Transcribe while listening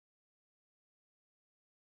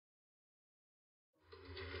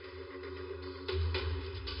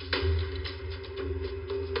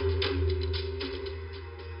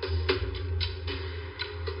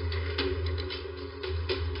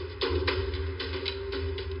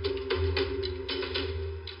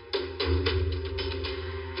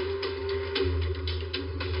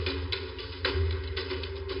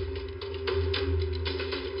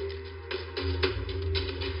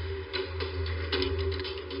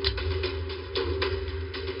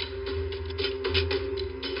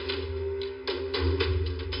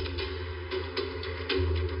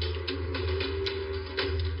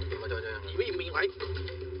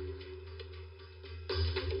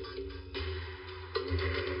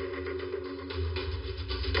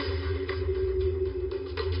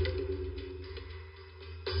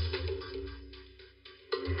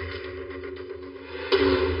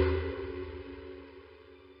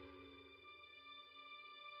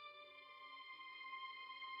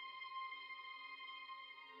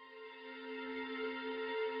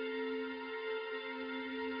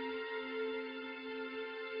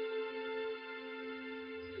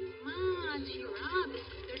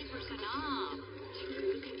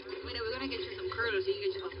so you can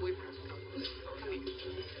get yourself away from us. Come here.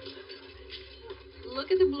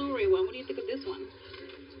 Look at the Blu-ray one. What do you think of this one?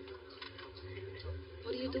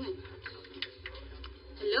 What are you doing?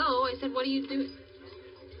 Hello? I said, what are you doing?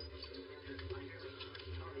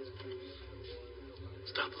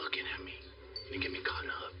 Stop looking at me. You get me caught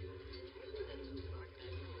up.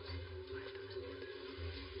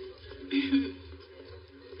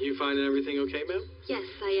 You finding everything okay, ma'am? Yes,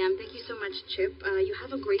 I am. Thank you so much, Chip. You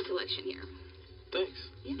have a great selection here. Thanks.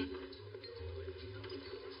 Yeah.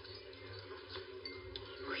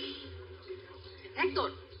 Hector,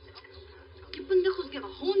 you pendejos give a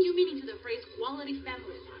whole new meaning to the phrase quality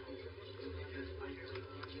family.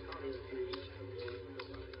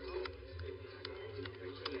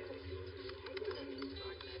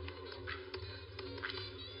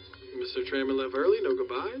 Mr. Trammell left early, no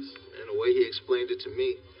goodbyes? And the way he explained it to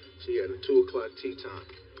me, she had a 2 o'clock tea time.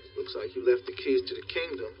 Looks like you left the keys to the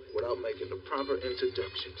kingdom without making the proper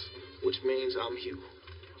introductions, which means I'm Hugh.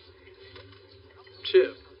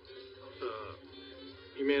 Chip,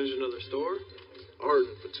 you manage another store?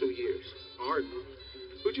 Arden for 2 years. Arden?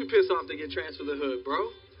 Who'd you piss off to get transferred to the hood,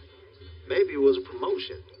 bro? Maybe it was a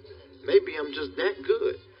promotion. Maybe I'm just that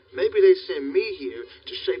good. Maybe they send me here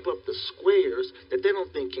to shape up the squares that they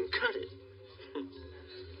don't think can cut it.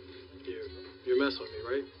 You're messing with me,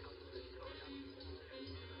 right?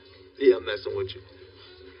 Yeah, I'm messing with you.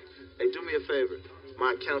 Hey, do me a favor.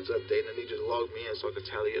 My account's updating. I need you to log me in so I can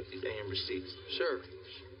tally up these AM receipts. Sure.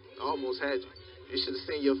 I almost had you. You should have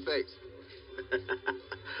seen your face.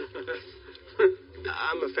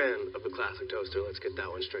 I'm a fan of the classic toaster. Let's get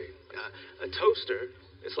that one straight. A toaster,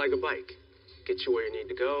 it's like a bike. Gets you where you need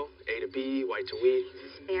to go, A to B, Y to wheat.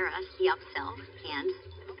 Spare us the upsell and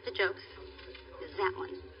the jokes. That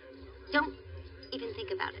one. Don't even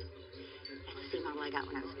think about it. That's the same model I got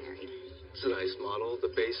when I was married. It's a nice model.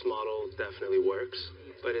 The base model definitely works.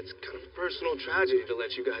 But it's kind of a personal tragedy to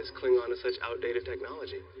let you guys cling on to such outdated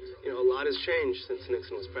technology. You know, a lot has changed since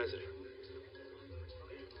Nixon was president.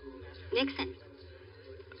 Nixon.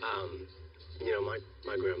 You know, my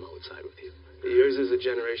grandma would side with you. Yours is a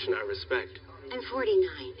generation I respect. I'm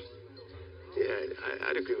 49. Yeah,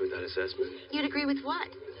 I'd agree with that assessment. You'd agree with what?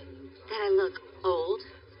 That I look old?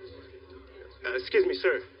 Excuse me,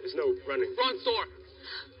 sir. There's no running. Front door!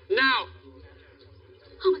 Now!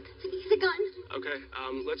 Oh, it's a gun. Okay,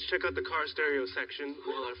 let's check out the car stereo section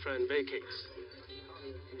while our friend vacates.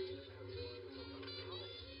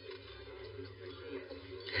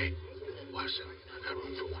 Hey, Wesson, I got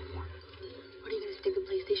room for one more. What are you going to stick the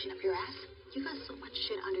PlayStation up your ass? You got so much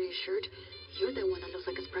shit under your shirt. You're the one that looks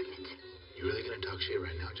like it's pregnant. You really gonna talk shit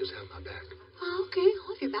right now? Just have my back. Oh, okay.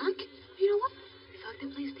 I'll have your back. You know what? Fuck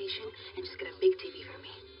the PlayStation and just get a big TV for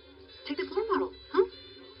me. Take the floor model, huh?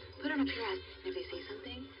 Put it up your ass. And if they say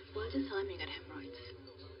something, well, just tell them you got hemorrhoids.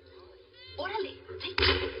 Orale. Take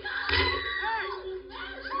it. Hey!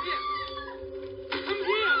 Come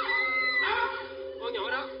here!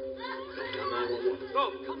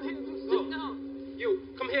 Go, come here. Go. No. You,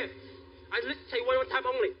 come here. I say one time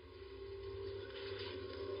only.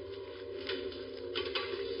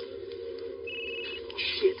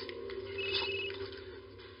 Shit.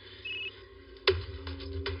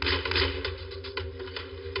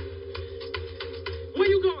 Where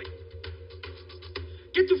you going?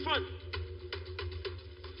 Get to front.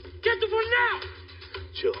 Get to front now!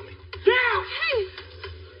 Chill on me. Now! Hey!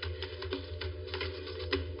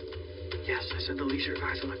 Yes, I said the Leisure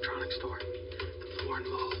Guys electronics store. The Foreign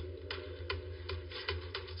Mall.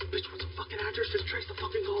 This bitch wants a fucking address. Just trace the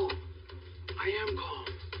fucking call. I am calm.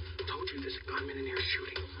 Told you there's a gunman in here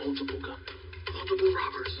shooting. Multiple gunmen. Multiple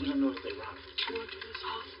robbers. We don't know if they robbed. You want to do this,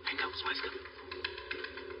 huh? Hang up, Spice coming.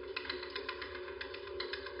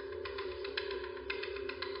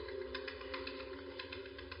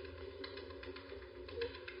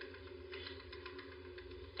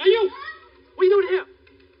 Hey, you! What are you doing here?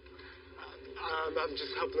 I'm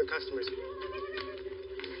just helping the customers.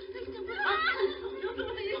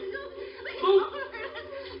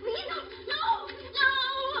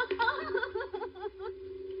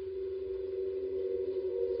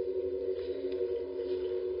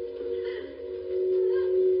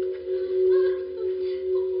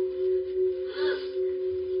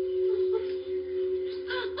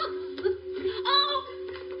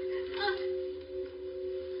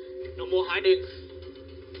 No more hiding.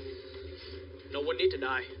 No one need to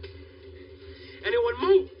die. Anyone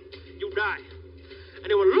move, you die.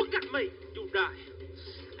 Anyone look at me, you die.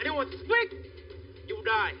 Anyone speak, you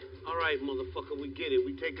die. All right, motherfucker, we get it.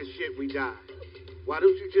 We take a shit, we die. Why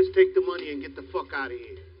don't you just take the money and get the fuck out of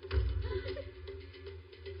here?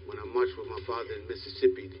 When I marched with my father in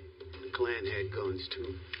Mississippi, clan had guns,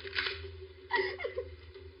 too.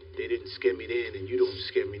 They didn't scare me then, and you don't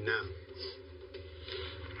scare me now.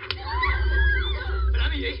 Mày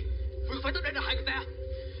làm gì vậy? Phương phải tới đây là hại người ta.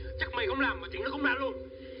 Chắc mày không làm mà chuyện nó không ra luôn.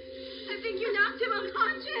 I think you knocked him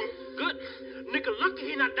unconscious. Good. Nigga lucky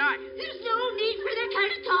he not die. There's no need for that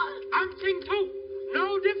kind of talk. I'm saying too.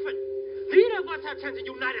 No different. Neither of us have friends in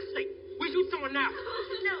the United States. We shoot someone now.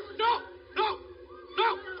 No. No! No!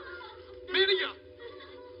 No! Manager!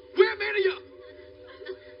 Where, manager?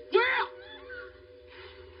 Where?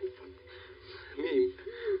 Me.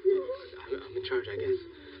 I'm in charge, I guess.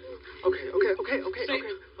 Okay. Safe.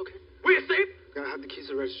 Okay. Where's safe? Gotta have the keys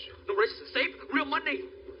to the register. No register safe. Real money.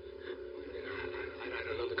 I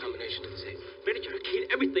don't know the combination to the safe. Manager, the key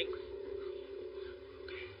to everything.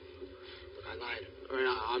 I lied. All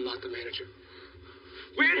right, I'm not the manager.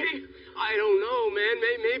 Where'd he? I don't know, man.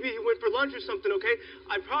 Maybe he went for lunch or something, okay?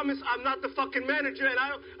 I promise I'm not the fucking manager, and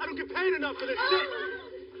I don't get paid enough for this shit.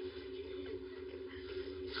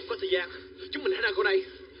 Không có thời gian. Chúng mình hãy ra khỏi đây.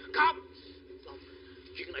 Không.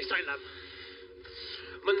 Chuyện này sai lầm.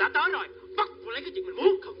 Mình đã tới rồi. Bắt và lấy cái chuyện mình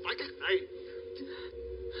muốn. Không phải cái này.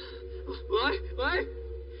 Ôi.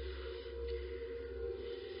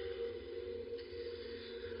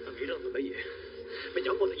 Tao nghĩ rằng mình phải về. Mày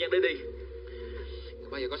chọn một thời gian để đi.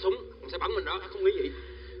 Bây giờ có súng, mình sẽ bắn mình đó, không nghĩ gì.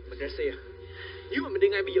 Mình ra xe. Nếu mà mình đi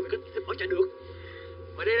ngay bây giờ mình có thể bỏ chạy được.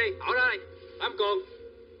 Mày đi đi, ở đây. Bám con.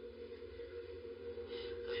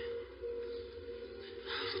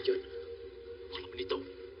 Mình sẽ chết. Hoặc là mình đi tù.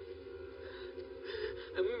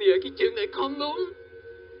 Em nghĩ cái chuyện này không đúng.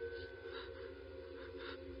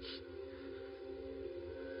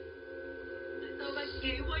 Sao bạn kỳ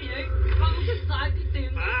quá vậy? Con không thích xài cái tiền.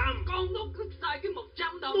 Con đâu thích xài cái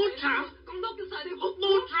 100 đồng này. Con đâu thích xài đi hút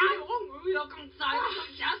bút. Người đâu con xài nó không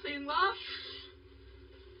trả tiền đó.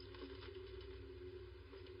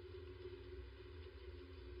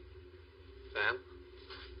 Phạm,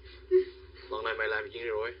 lần này mày làm chuyện gì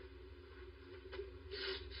rồi?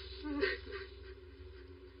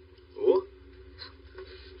 Ủa?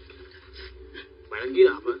 Mày đăng ký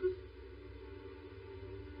nạp hả?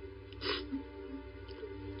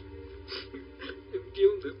 Em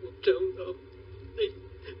kiếm được 100 đồng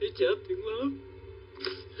để trả tiền lớp.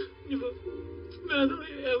 Nhưng mà ba nói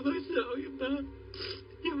em nói sợ với ba.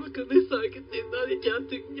 Nhưng mà cần phải xài cái tiền đó để trả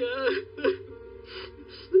tiền nhà.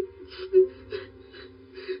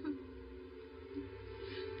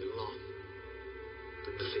 Đừng lo.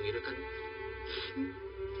 Tụi mình sẽ nghĩ ra cách.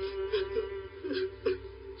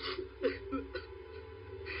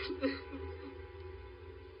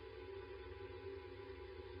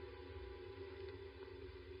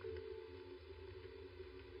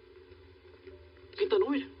 Cái tao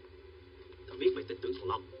nói nè. Tao biết mày tin tưởng thằng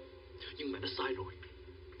Long. Nhưng mày đã sai rồi.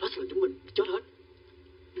 Đó là chúng mình chết hết.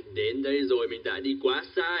 Mình đến đây rồi, mình đã đi quá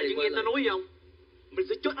xa. Chứ nghe tao nói không? Mình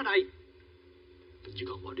sẽ chết ở đây. Mình chỉ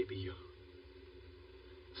còn bỏ đi bây giờ.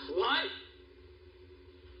 What?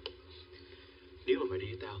 Nếu mà mày đi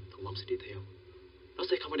với tao, thằng Long sẽ đi theo. Nó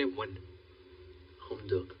sẽ không phải em mình. Không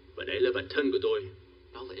được. Và đấy là bạn thân của tôi.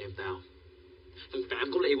 Đó là em tao. Thằng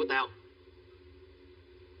Phạm cũng là em của tao.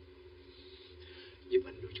 Giúp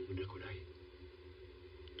anh đưa chúng mình ra khỏi đây.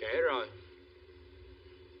 Trễ rồi.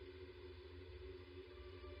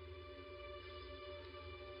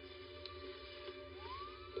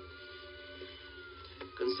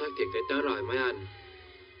 Cảnh sát thiệt để tới rồi mấy anh.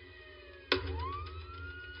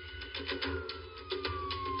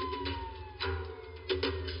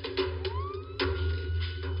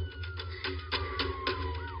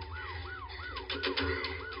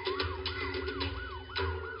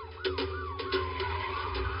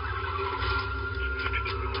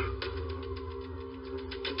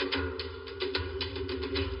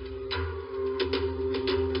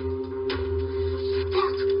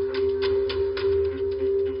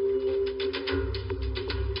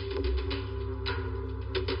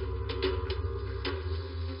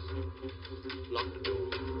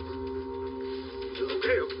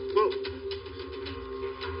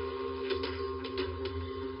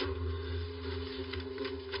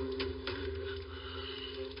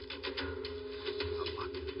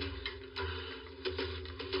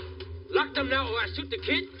 Lock them now or I shoot the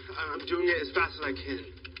kid. I'm doing it as fast as I can.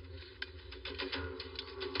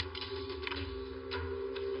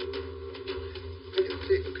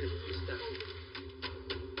 Okay. Stop.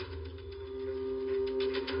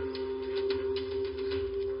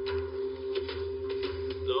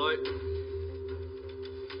 Rồi.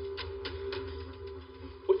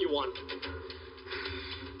 What you want?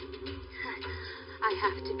 I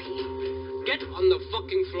have to pee. Get on the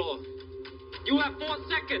fucking floor. You have 4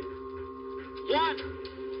 seconds. 1,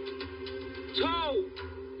 2,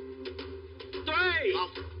 3. Off.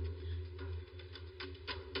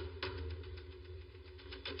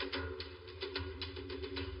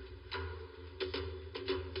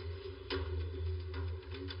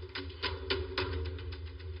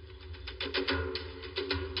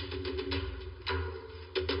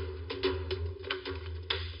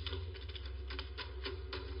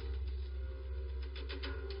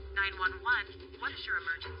 What is your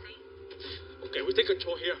emergency? Okay, we take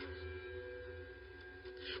control here.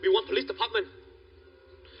 We want police department.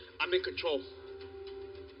 I'm in control.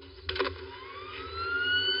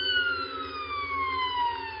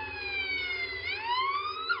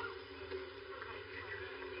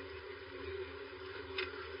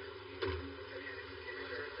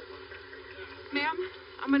 Ma'am,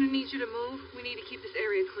 I'm gonna need you to move. We need to keep this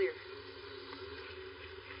area clear.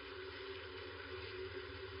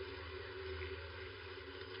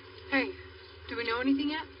 Hey, do we know anything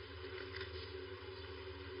yet?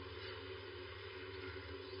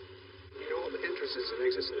 You know all the entrances and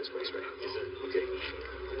exits to this place, right? Yes, sir. Okay.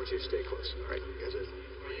 I want you to stay close. All right? Yes, sir.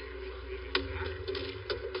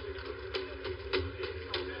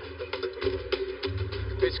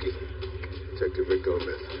 Kapitsky. Detective Rick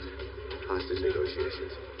Gomez. Hostage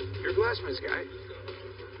negotiations. You're Glassman's guy.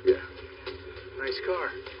 Yeah, Nice car.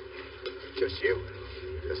 Just you.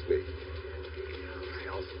 that's me.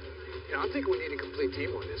 Hell. You know, I think we need a complete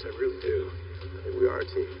team on this. I really do. I think we are a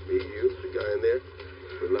team. Me, you, the guy in there.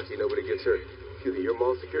 We're lucky nobody gets hurt. Excuse me, you're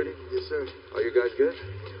mall security? Yes, sir. Are you guys good?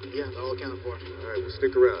 Yeah, all accounted for. All right, well,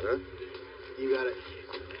 stick around, huh? You got it.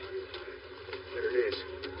 There it is.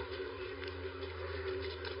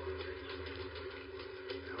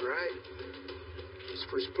 All right. It's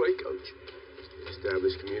first play, coach.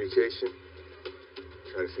 Establish communication.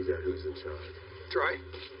 Try to figure out who's in charge. Try.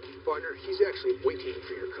 Partner, he's actually waiting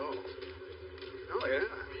for your call. Oh, yeah.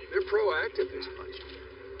 They're proactive, this bunch.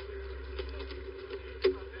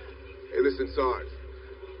 Hey, listen, Sarge.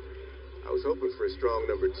 I was hoping for a strong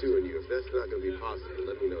number 2 in you. If that's not going to be possible,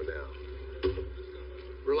 let me know now.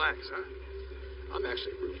 Relax, huh? I'm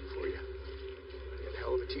actually rooting for you. You're a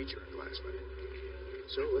hell of a teacher, Glassman.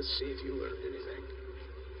 So let's see if you learned anything.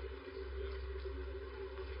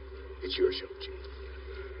 It's your show, Chief.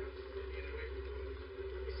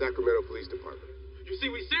 Sacramento Police Department. You see,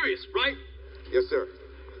 we serious, right? Yes, sir.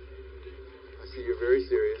 I see you're very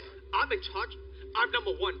serious. I'm in charge. I'm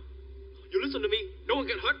number 1. You listen to me. No one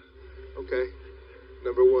get hurt. Okay.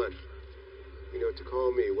 Number 1. You know what to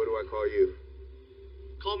call me. What do I call you?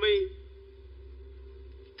 Call me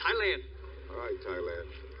Thailand. All right, Thailand.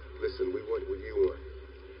 Listen, we want what you want.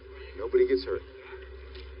 Nobody gets hurt.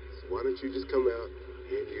 So why don't you just come out,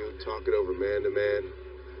 me and you, talk it over man to man,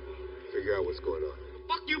 figure out what's going on.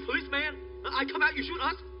 Fuck you, policeman. I come out, you shoot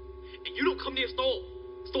us, and you don't come near store.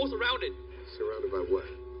 Store's surrounded. Surrounded by what?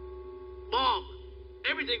 Bomb.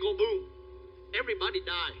 Everything go boom. Everybody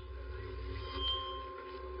die.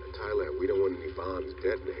 Thailand, we don't want any bombs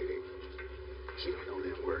detonating. You don't know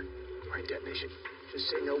that word. Right, detonation. Just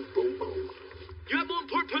say no boom boom. You have more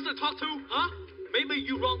important person to talk to, huh? Maybe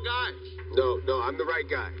you wrong guy. No, I'm the right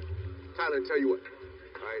guy. Thailand, tell you what.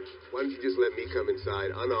 All right, why don't you just let me come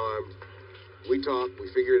inside, unarmed. We talk, we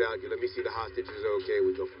figure it out. You let me see the hostages are okay,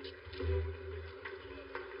 we go from there.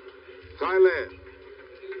 Thailand.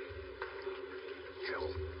 Hell.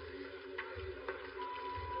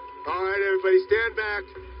 All right, everybody, stand back.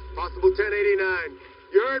 Possible 1089.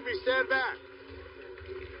 You heard me, stand back.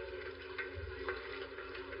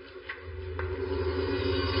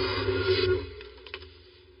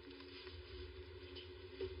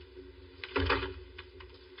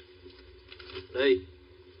 Hey.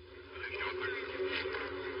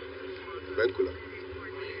 Vencula.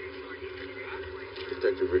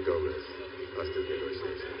 Detective Rick Gomez. Hostage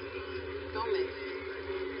negotiations. Gómez,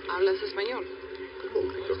 ¿hablas español? Un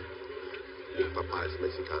poquito. Mi papá es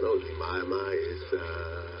mexicano y mi mamá es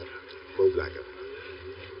Mo Blacker.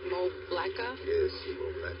 Mo Blacka? Yes, she's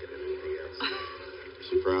more black than anything else. Is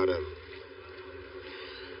she proud of?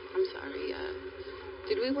 I'm sorry,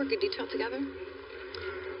 did we work a detail together?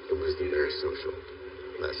 It was the marriage social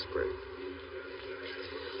last spring.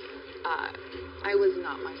 I was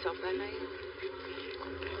not myself that night.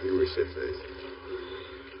 You were shit-faced.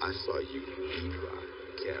 I saw you beat rock,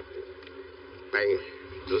 Captain. Bam!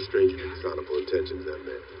 No stranger to dishonorable intentions, that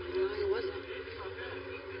man. No, he wasn't.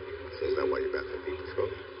 So is that why you're back on beat patrol?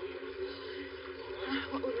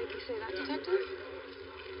 What would make you say that, detective?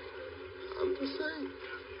 I'm just saying.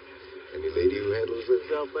 Any lady who handles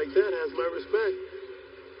herself like that has my respect.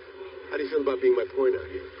 How do you feel about being my point out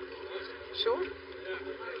here? Sure.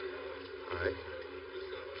 All right.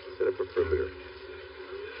 Set up a perimeter.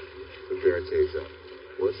 the barricades up.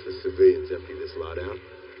 Once the civilians empty this lot out,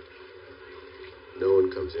 no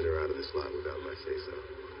one comes in or out of this lot without my say-so.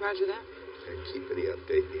 Roger that. And keep any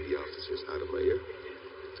update needy officers out of my ear.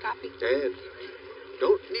 Copy. And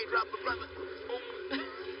don't need rubber, brother.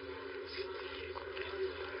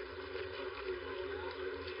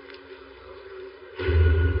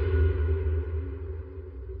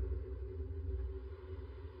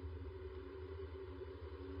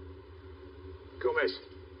 Gomez.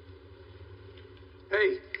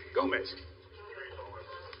 Hey, Gomez.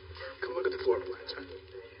 Come look at the floor plans, huh?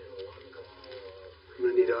 I'm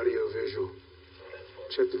gonna need audio-visual.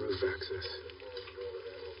 Check the roof access.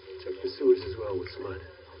 Check the sewers as well with mud.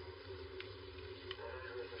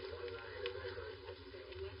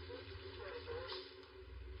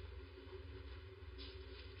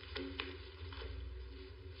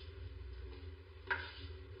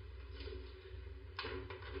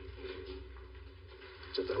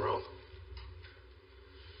 Something wrong?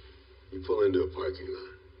 You pull into a parking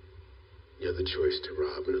lot. You have the choice to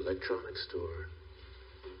rob an electronics store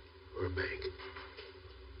or a bank.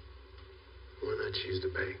 Why not choose the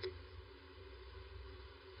bank?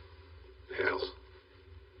 Hell.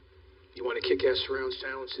 You want a kick-ass surround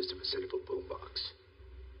sound system instead of a boombox?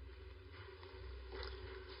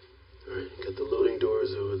 All right, got the loading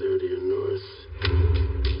doors over there to your north.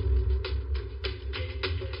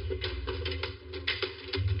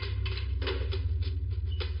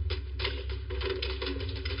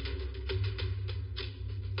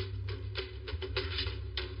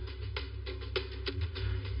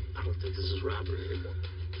 I don't think this is robbery anymore.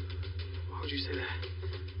 Why would you say that?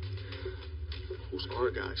 Who's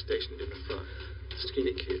our guy stationed in the front? The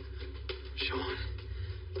skinny kid. Sean?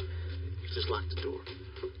 He just locked the door.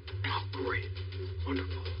 Oh, great.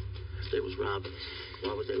 Wonderful. If they was robbing,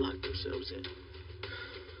 why would they lock themselves in?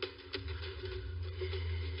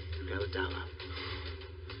 You got a dial out.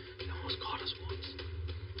 They almost caught us once.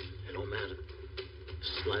 It don't matter. This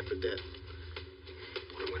is life or death.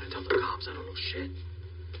 What am I gonna tell the cops? I don't know shit.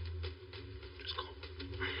 Just call.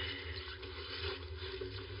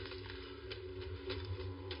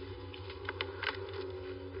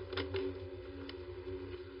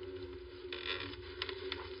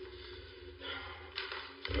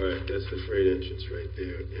 All right, that's the freight entrance right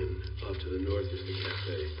there, and off to the north is the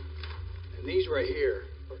cafe. And these right here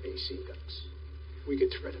are AC guns. We get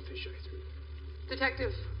thread and fish eye through.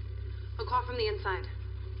 Detective, a call from the inside.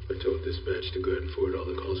 I told dispatch to go ahead and forward all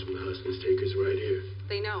the calls from the hostage takers right here.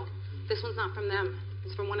 They know. This one's not from them.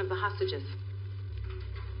 It's from one of the hostages.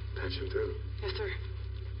 Patch them through. Yes, sir.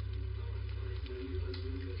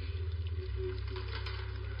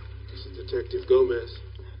 This is Detective Gomez.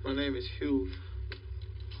 My name is Hugh.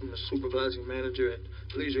 I'm the supervising manager at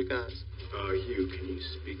Leisure Guys. Hugh, can you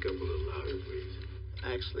speak up a little louder, please?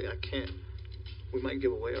 Actually, I can't. We might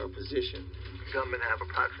give away our position. Gunmen have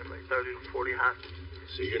approximately 30 to 40 hostages.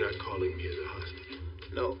 So you're not calling me as a hostage?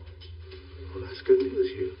 No. Well, that's good news,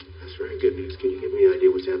 Hugh. That's very good news. Can you give me an idea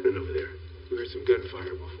what's happening over there? We heard some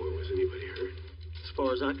gunfire before. Was anybody hurt? As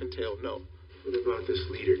far as I can tell, no. What about this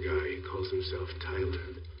leader guy? He calls himself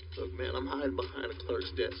Tyler. Look, man, I'm hiding behind a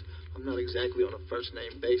clerk's desk. I'm not exactly on a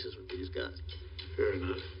first-name basis with these guys. Fair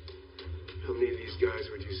enough. How many of these guys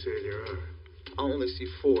would you say there are? I only see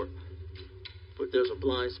 4. But there's a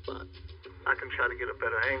blind spot. I can try to get a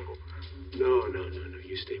better angle. No.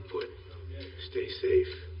 You stay put. Stay safe.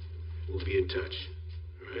 We'll be in touch.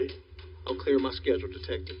 All right? I'll clear my schedule,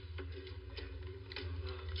 Detective.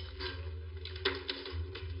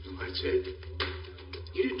 That's it.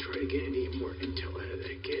 You didn't try to get any more intel out of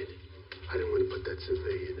that kid. I didn't want to put that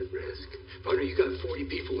civilian at risk. Partner, you got 40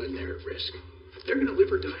 people in there at risk. They're gonna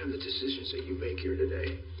live or die on the decisions that you make here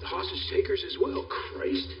today. The hostage takers as well.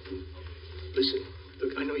 Christ. Listen,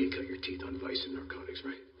 look, I know you cut your teeth on vice and narcotics,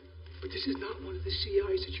 right? But this is not one of the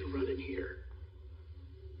CIs that you're running here.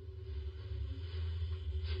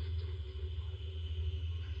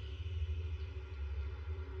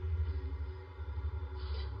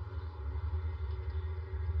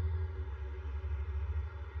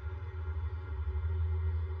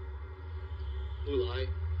 Mua lại.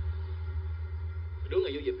 Đứa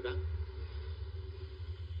này vô dịp bị bắn.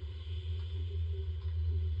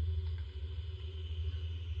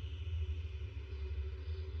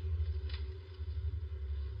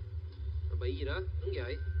 Bị gì đó, đứng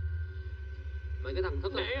dậy. Mày cái thằng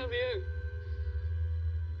thất này em đi.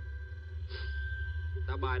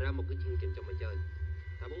 Tao bài ra một cái chương trình cho mày chơi.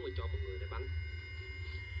 Tao muốn mày chọn một người để bắn.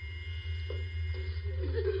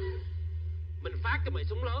 Mình phát cho mày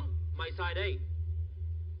súng lớn, mày xài đi.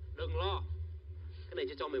 Đừng lo. Cái này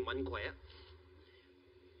chỉ cho mày mạnh khỏe.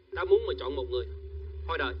 Tao muốn mày chọn một người.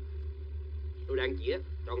 Thôi đời. Tôi đang chĩa,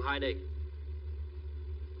 chọn 2 đi.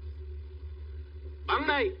 Bắn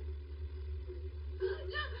đi.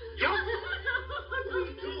 Dốc.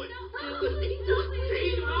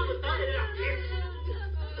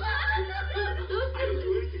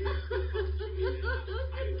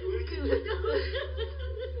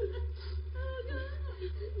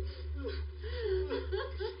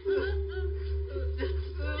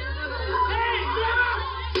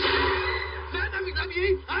 Làm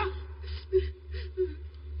gì hả?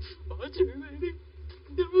 Bỏ chuyện này đi.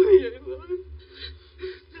 Đừng có vậy nữa.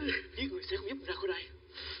 Giết người sẽ không giúp ra khỏi đây.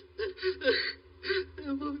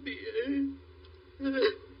 Bố đi em.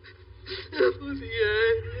 Bố đi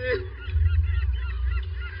em.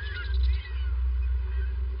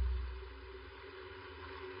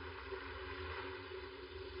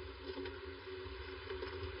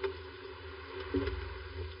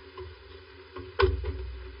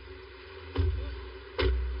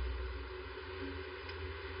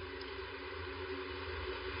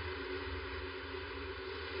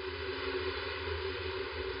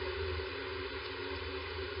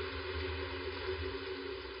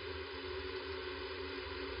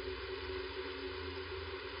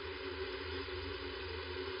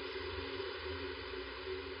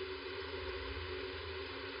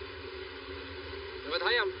 Mày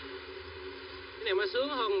thấy không? Cái này mới sướng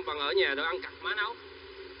hơn bằng ở nhà đồ ăn cặt má nấu.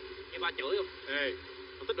 Nghe ba chửi không? Ê,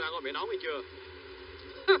 không thích đồ ăn con mẹ nấu nghe chưa?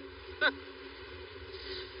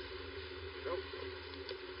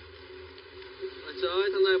 Trời ơi,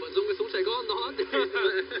 thằng này bọn dùng cái súng Sài Gòn đó.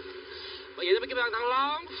 Bởi vậy nó mới kiếm thằng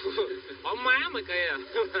lon. Bỏ má mày kìa.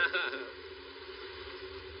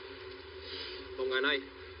 Một ngày nay,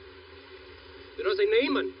 tụi nó sẽ ní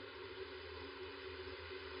mình.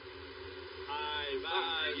 2,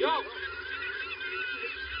 3, vô!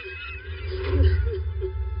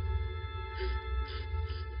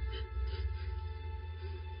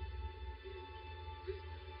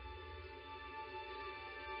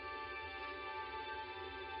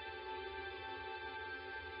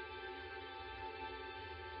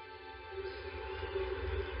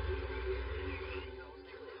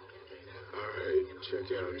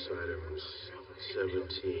 Check out items 17,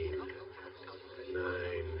 9,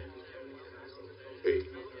 8.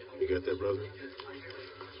 You got that, brother?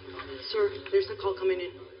 Sir, there's a call coming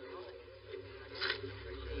in.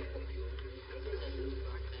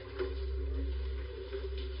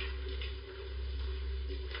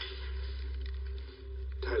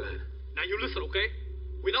 Thailand. Now you listen, okay?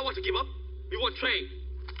 We don't want to give up. We want trade.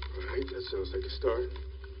 All right, that sounds like a start.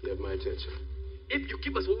 You have my attention. If you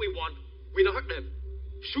give us what we want, we don't hurt them.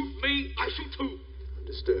 Shoot me, I shoot too.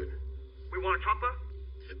 Understood. We want a chopper?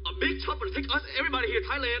 A big chopper to take us, everybody here in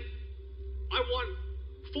Thailand. I want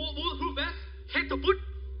 4 bulletproof vests, head to foot,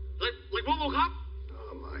 like RoboCop.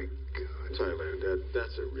 Oh my God, Thailand,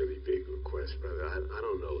 that's a really big request, brother. I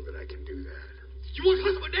don't know that I can do that. You want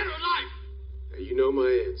customer dead or alive? Now, you know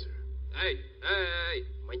my answer. Hey,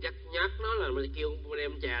 mày chắc nhắc nó là mày kêu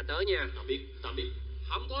đem trà tới nha. Tao biết.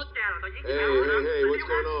 Không có trà là tao giết Hey, what's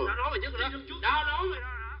going on? Tao nói mày trước rồi đó. Tao nói mày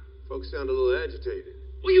đó. Folks sound a little agitated.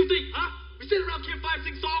 What do you think, huh? We sit around campfire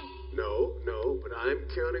sing song? No, but I'm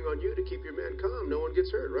counting on you to keep your man calm. No one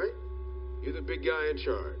gets hurt, right? You're the big guy in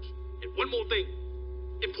charge. And one more thing.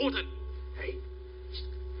 Important. Hey,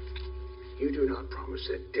 you do not promise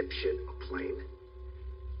that dipshit a plane.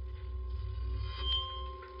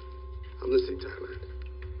 I'm listening, Thailand.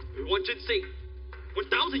 We want ginseng.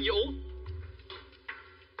 1,000-year-old.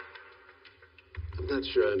 I'm not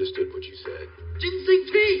sure I understood what you said. Ginseng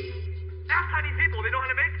tea. Ask Chinese people, they know how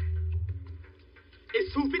to make.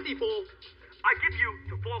 It's 254. I give you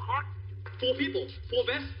to 4 o'clock. 4 people, 4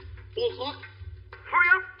 vests, 4 o'clock. Hurry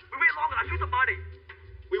up. We wait longer. I shoot somebody.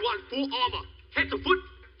 We want full armor, head to foot,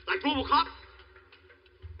 like RoboCop.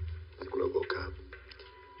 Like RoboCop.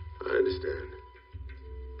 I understand.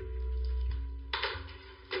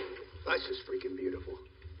 That's just freaking beautiful.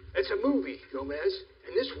 It's a movie, Gomez,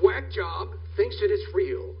 and this whack job thinks that it's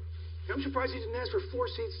real. I'm surprised he didn't ask for 4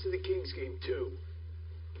 seats to the Kings game, too.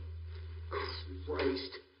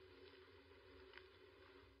 Christ.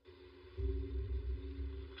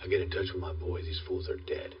 I get in touch with my boys. These fools are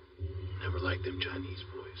dead. Never liked them Chinese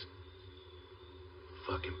boys.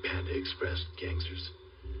 Fucking Panda Express gangsters.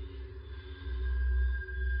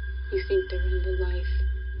 You think they're in the life?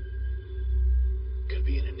 Could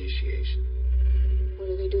be an initiation. What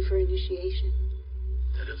do they do for initiation?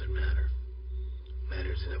 That doesn't matter.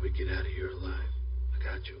 Matters that we get out of here alive. I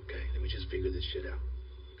got you, okay? Let me just figure this shit out.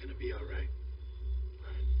 Gonna be all right.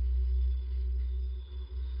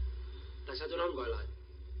 Tại sao tụi nó không gọi lại?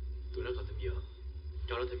 Tụi nó cần thêm giờ.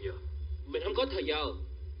 Cho nó thêm giờ. Mình không có thời giờ.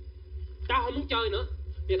 Tao không muốn chơi nữa.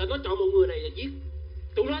 Vì tao nói chọn một người này là giết.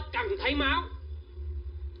 Tụi nó cần thấy máu.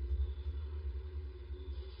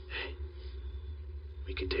 Hey,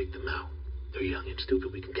 we can take them out. They're young and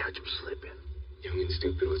stupid. We can catch them slipping. Young and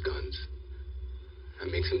stupid with guns.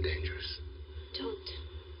 That makes them dangerous. Don't.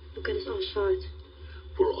 You'll get us all shot.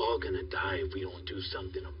 We're all gonna die if we don't do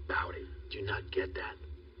something about it. Do you not get that?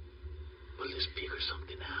 Well, let's figure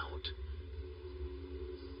something out.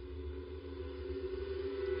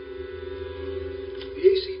 The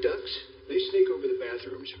AC ducts, they snake over the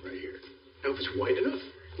bathrooms right here. Now, if it's wide enough,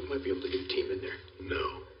 we might be able to get a team in there.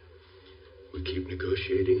 No. We keep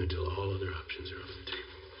negotiating until all other options are on the table.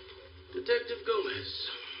 Detective Gomez.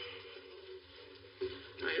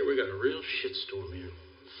 I hear we got a real shitstorm here.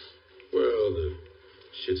 Well, the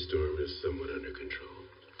shitstorm is somewhat under control.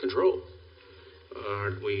 Control?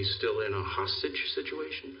 Aren't we still in a hostage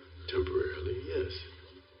situation? Temporarily, yes.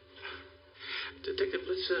 Detective,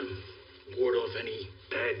 let's ward off any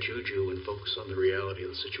bad juju and focus on the reality of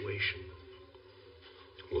the situation.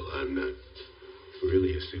 Well, I'm not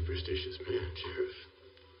really a superstitious man, Sheriff.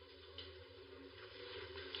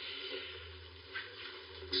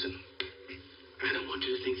 Listen, I don't want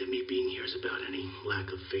you to think that me being here is about any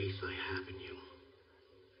lack of faith I have in you.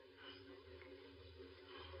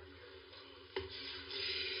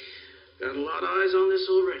 Got a lot of eyes on this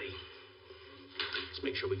already. Let's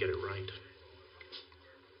make sure we get it right.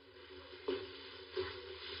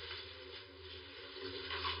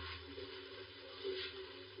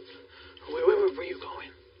 Wait, where you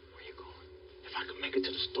going? Where you going? If I could make it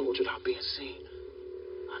to the storage without being seen,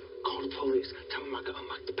 I'd call the police, tell them I could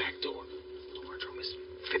unlock the back door. The wardrobe is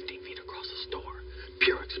 15 feet across the store.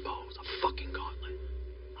 Pure exposed, a fucking gauntlet.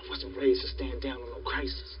 I wasn't raised to stand down on no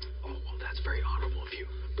crisis. Oh, well, that's very honorable of you.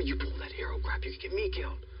 But you pull that hero crap, you could get me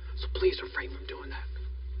killed. So please refrain from doing that.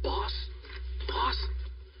 Boss,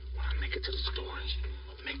 when I make it to the storage,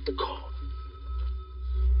 make the call.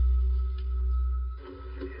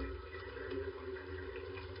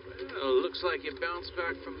 Well, looks like you bounced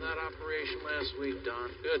back from that operation last week, Don.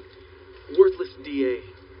 Good. Worthless DA.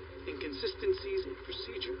 Inconsistencies in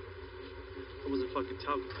procedure. I wasn't fucking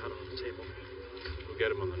talking about it on the table. We'll get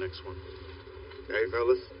him on the next one. Hey,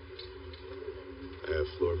 fellas. I have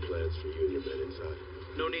floor plans for you and your men inside.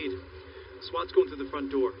 No need. SWAT's going through the front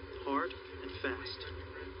door. Hard and fast.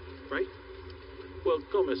 Right? Well,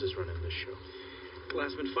 Gomez is running this show.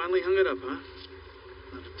 Glassman finally hung it up, huh?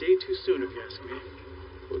 Not a day too soon, if you ask me.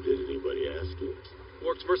 Well, did anybody ask you?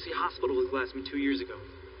 Worked Mercy Hospital with Glassman 2 years ago.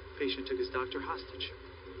 Patient took his doctor hostage.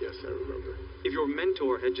 Yes, I remember. If your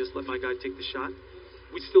mentor had just let my guy take the shot,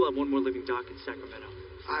 we'd still have one more living doc in Sacramento.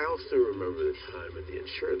 I also remember the time at the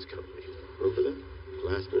insurance company. Remember that?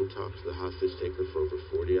 Glassman talked to the hostage taker for over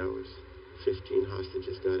 40 hours. 15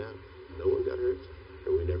 hostages got out. No one got hurt.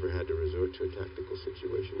 And we never had to resort to a tactical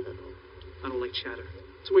situation at all. I don't like chatter.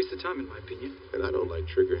 It's a waste of time, in my opinion. And I don't like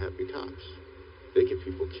trigger-happy cops. They get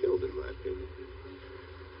people killed, in my opinion.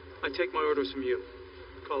 I take my orders from you.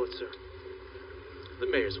 Call it, sir. The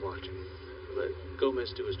mayor's watching. Let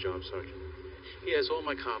Gomez do his job, Sergeant. He has all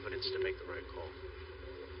my confidence to make the right call.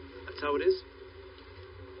 That's how it is?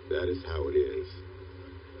 That is how it is.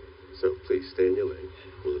 So please stay in your lane.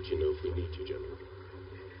 We'll let you know if we need to, gentlemen.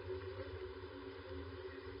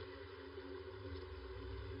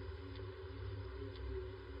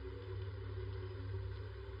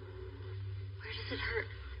 Where does it hurt?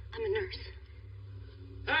 I'm a nurse.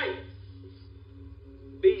 Hey!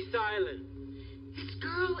 Be silent. This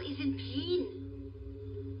girl is in pain.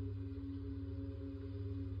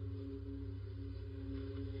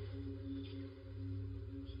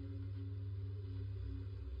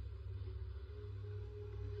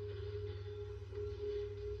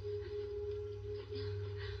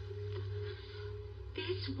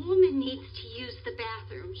 This woman needs to use the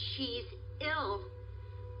bathroom. She's ill.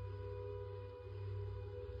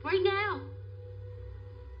 Right now.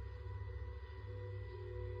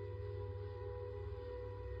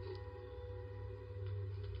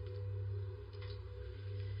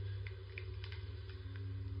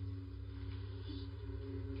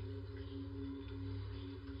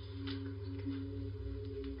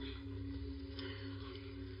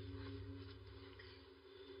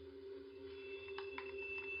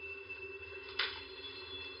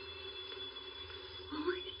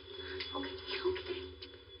 Okay.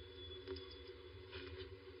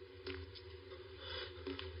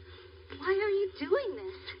 Why are you doing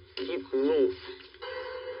this? Keep moving.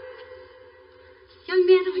 Young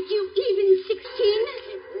man, are you even 16?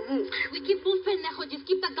 Keep moving. We keep both pendejo. Just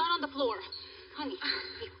keep that gun on the floor. Honey,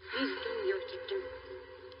 please don't irritate them.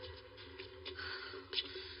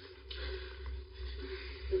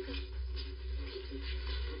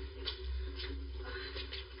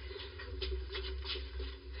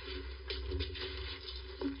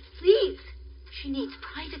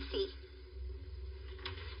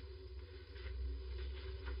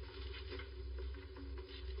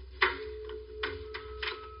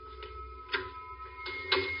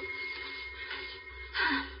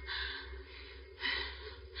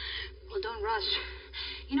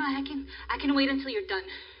 know, I can wait until you're done.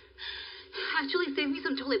 Actually, save me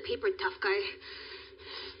some toilet paper, tough guy.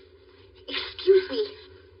 Excuse me.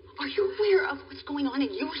 Are you aware of what's going on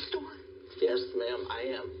in your store? Yes, ma'am, I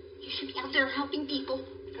am. You should be out there helping people.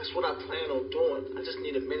 That's what I plan on doing. I just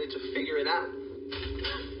need a minute to figure it out.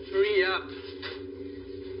 Hurry up.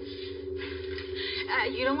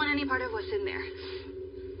 You don't want any part of what's in there.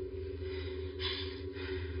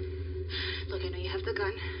 Look, I know you have the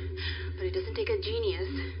gun, but it doesn't take a genius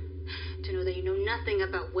to know that you know nothing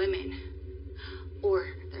about women or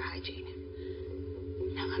their hygiene.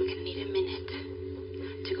 Now I'm gonna need a minute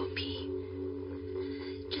to go pee.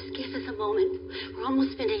 Just give us a moment. We're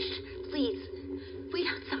almost finished. Please, wait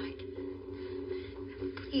outside.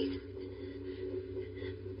 Please.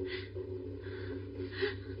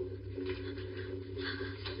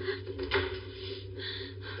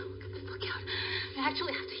 Look out. I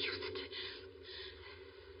actually have to use it.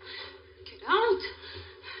 Get out.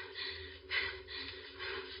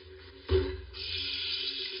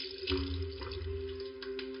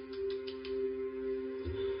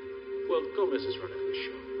 Well, Gomez is running the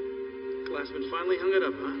show. Glassman finally hung it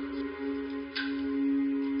up, huh?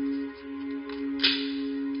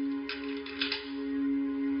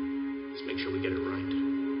 Let's make sure we get it right.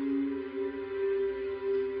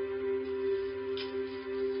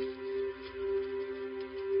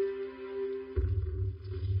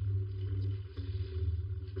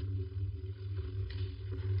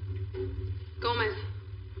 Gomez.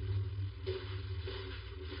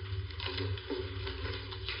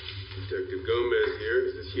 Detective Gomez here.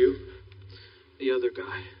 Is this you? The other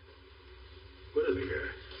guy. What other guy?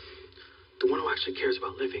 The one who actually cares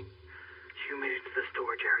about living. You made it to the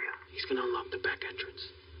storage area. He's gonna unlock the back entrance.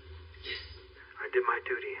 I did my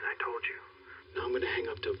duty, and I told you. Now I'm gonna hang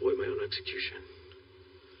up to avoid my own execution.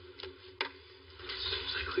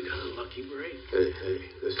 Seems like we got a lucky break.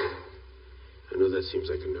 Hey, listen. I know that seems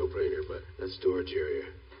like a no-brainer, but that storage area,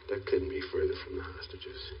 that couldn't be further from the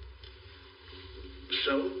hostages.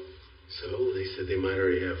 So? So, they said they might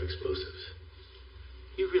already have explosives.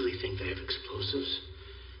 You really think they have explosives?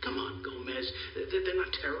 Come on, Gomez. They're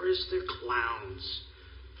not terrorists. They're clowns.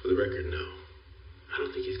 For the record, no. I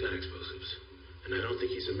don't think he's got explosives. And I don't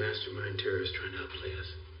think he's a mastermind terrorist trying to outplay us.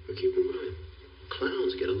 But keep in mind,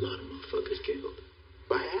 clowns get a lot of motherfuckers killed.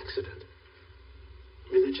 By accident.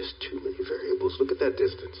 I mean, there are just too many variables. Look at that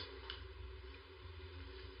distance.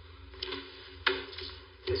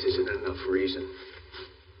 This isn't enough reason.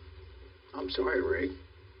 I'm sorry, Ray.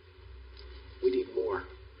 We need more.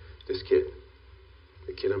 This kid,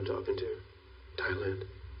 the kid I'm talking to, Thailand,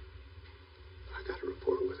 I got a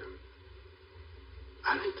report with him.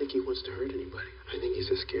 I don't think he wants to hurt anybody. I think he's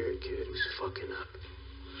a scared kid who's fucking up.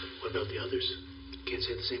 What about the others? Can't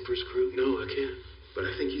say the same for his crew? No, I can't. But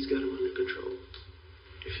I think he's got him under control.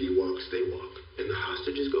 If he walks, they walk. And the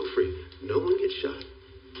hostages go free. No one gets shot.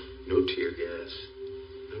 No tear gas.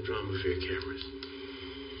 No drama for your cameras.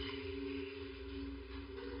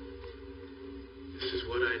 This is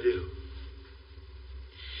what I do.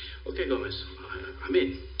 Okay, Gomez. I'm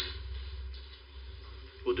in.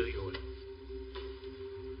 We'll do your way.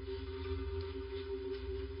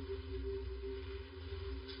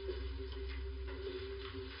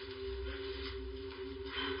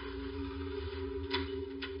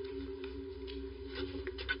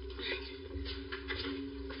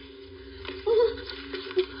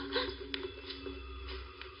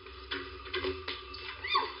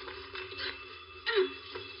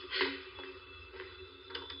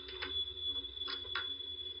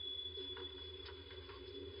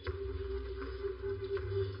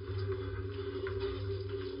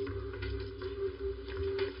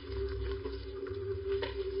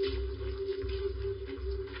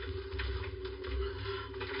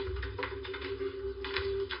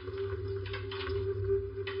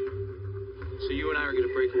 So you and I are going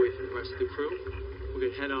to break away from the rest of the crew. We're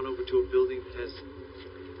going to head on over to a building that has...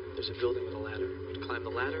 There's a building with a ladder. We're going to climb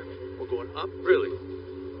the ladder. We're going up. Really?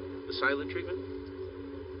 The silent treatment?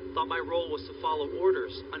 Thought my role was to follow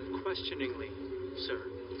orders unquestioningly, sir.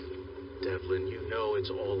 Devlin, you know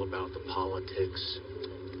it's all about the politics.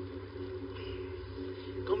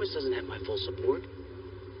 Gomez doesn't have my full support.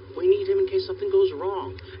 We need him in case something goes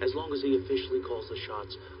wrong. As long as he officially calls the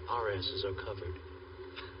shots, our asses are covered.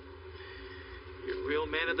 You're a real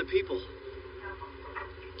man of the people.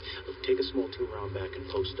 Look, take a small team round back and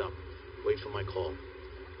post up. Wait for my call.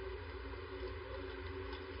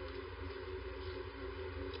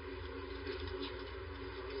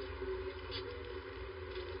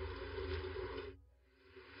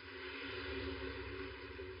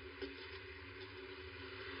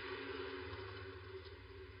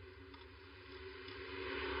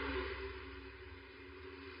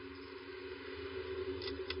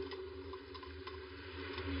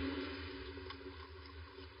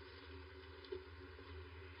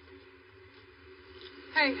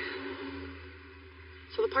 Hey.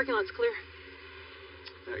 So the parking lot's clear.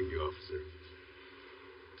 Thank you, officer.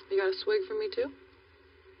 You got a swig for me, too?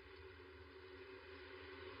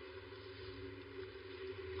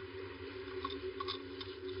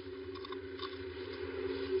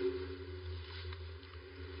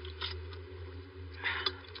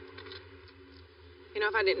 You know,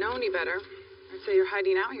 if I didn't know any better, I'd say you're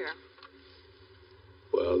hiding out here.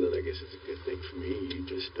 Well, then I guess it's a good thing for me. You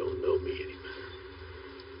just don't know me any better.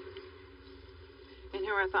 And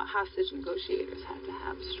here I thought hostage negotiators had to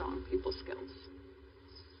have strong people skills.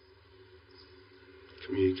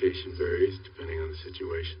 Communication varies depending on the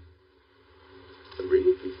situation. But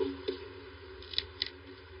reading people,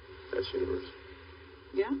 that's universal.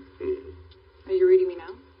 Yeah? Mm-hmm. Are you reading me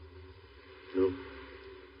now? Nope.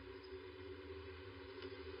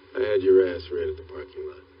 I had your ass read at the parking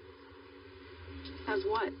lot. As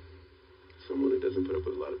what? Someone who doesn't put up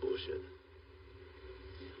with a lot of bullshit.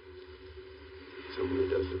 Someone who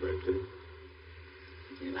does the right thing.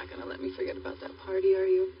 You're not gonna let me forget about that party, are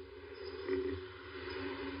you? Mm-hmm.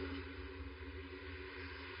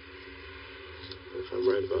 If I'm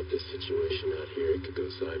right about this situation out here, it could go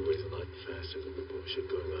sideways a lot faster than the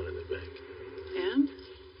bullshit going on in the bank. And?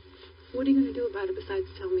 What are you gonna do about it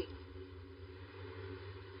besides tell me?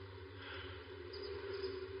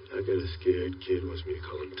 I got a scared kid wants me to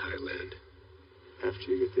call him Thailand.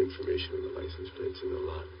 After you get the information on the license plates in the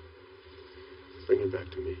lot, bring it back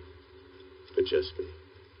to me. But just me.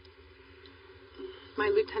 My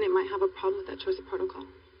lieutenant might have a problem with that choice of protocol.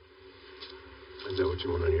 Is that what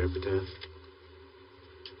you want on your epitaph?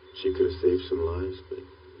 She could have saved some lives, but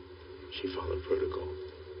she followed protocol.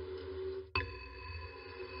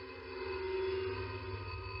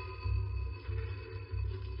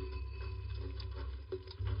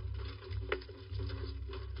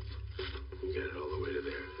 You get it all the way to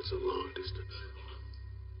there. It's a long distance.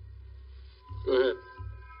 Go ahead.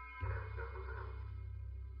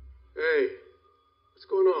 Hey, what's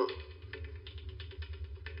going on?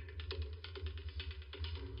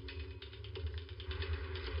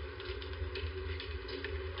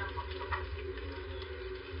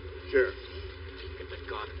 Sheriff. Get the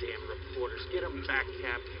goddamn reporters. Get them back,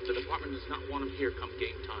 Cap. The department does not want them here come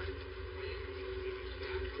game time.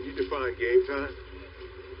 Can you define game time?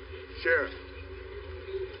 Sheriff.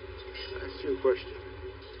 I asked you a question.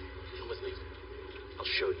 Come with me.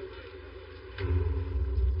 I'll show you.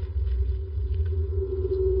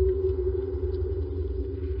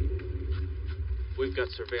 We've got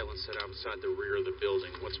surveillance set outside the rear of the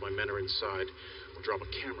building. Once my men are inside, we'll drop a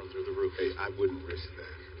camera through the roof. Hey, I wouldn't risk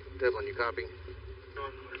that. Devlin, you copy?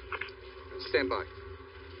 Stand by.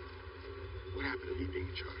 What happened to me being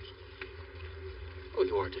in charge? Oh,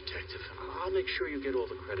 you are a detective. I'll make sure you get all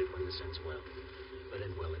the credit when this ends well. But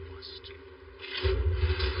end well it must.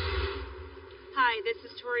 Hi, this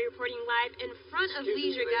is Tori reporting live in front of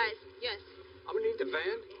Leisure, guys. Yes. I'm gonna need the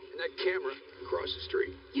van and that camera across the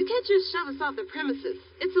street. You can't just shove us off the premises.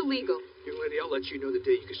 It's illegal. Young lady, I'll let you know the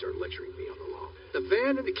day you can start lecturing me on the law. The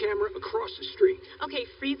van and the camera across the street. Okay,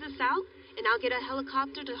 freeze us out, and I'll get a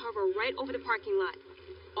helicopter to hover right over the parking lot.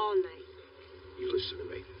 All night. You listen to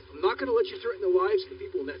me. I'm not gonna let you threaten the lives of the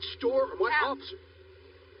people in that store or my officer.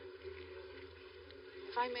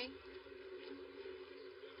 If I may.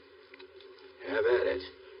 Have at it.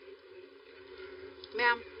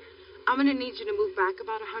 Ma'am, I'm gonna need you to move back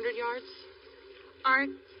about 100 yards.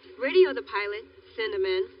 Art, radio the pilot. Send him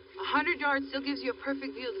in. 100 yards still gives you a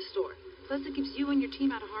perfect view of the store. Plus, it keeps you and your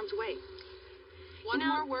team out of harm's way. One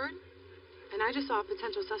more word, and I just saw a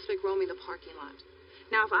potential suspect roaming the parking lot.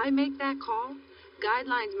 Now, if I make that call,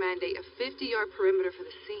 guidelines mandate a 50-yard perimeter for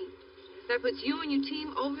the scene. That puts you and your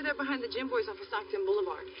team over there behind the gym boys off of Stockton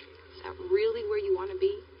Boulevard. Is that really where you want to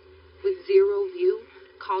be? With zero view,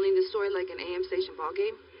 calling the story like an AM station ball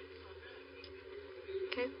game?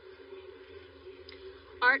 Okay.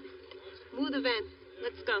 Art, move the van.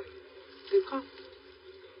 Let's go. Good call.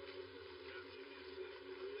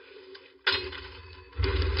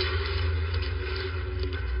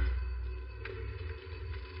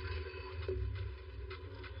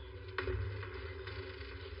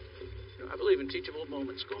 I believe in teachable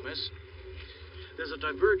moments, Gomez. There's a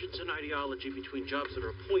divergence in ideology between jobs that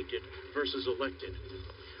are appointed versus elected.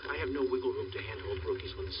 I have no wiggle room to handhold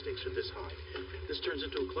rookies when the stakes are this high. This turns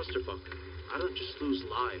into a clusterfuck. I don't just lose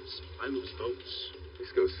lives, I lose votes.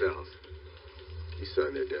 This goes south. You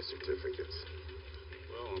sign their death certificates.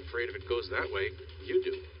 Well, I'm afraid if it goes that way, you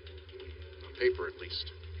do. On paper, at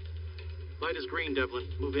least. Light is green, Devlin.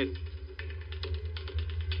 Move in.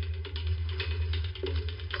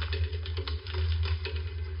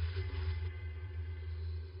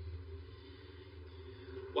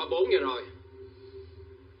 4 giờ rồi.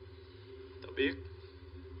 Tao biết.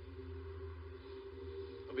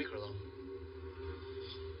 Tao biết rồi Long.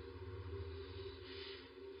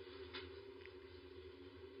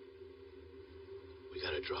 We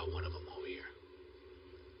gotta draw one of them over here.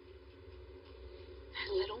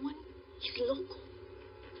 That little one? He's local.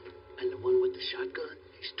 And the one with the shotgun,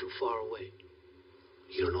 he's too far away.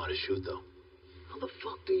 You don't know how to shoot, though. How the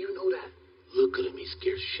fuck do you know that? Look at him. He's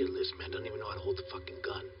scared shitless, man. Doesn't even know how to hold the fucking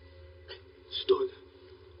gun. Stood.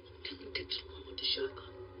 Didn't take so long with the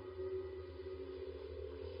shotgun.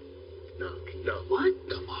 No. What?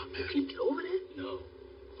 Come on, man. You can't get over there? No.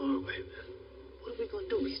 Far away, man. What are we gonna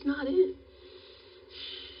do? He's not in.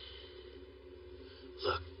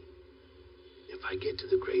 Look, if I get to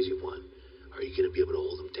the crazy one, are you gonna be able to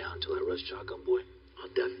hold him down till I rush Shotgun Boy? I'll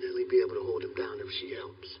definitely be able to hold him down if she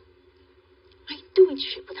helps. I ain't doing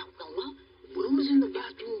shit without Wilma. Wilma's in the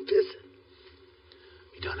bathroom pissing.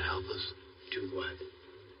 You gonna help us? Do what?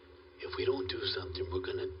 If we don't do something, we're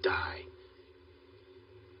gonna die.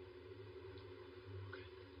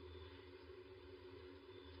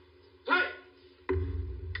 Hey!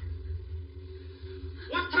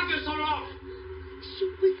 What took you so long? She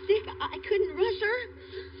was sick. I couldn't rush her.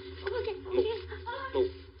 Okay.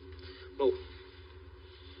 Move.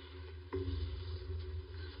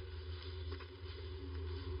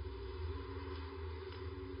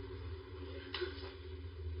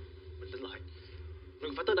 Bình tĩnh lại.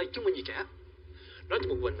 Đừng phải tới đây chứng minh gì cả. Nói cho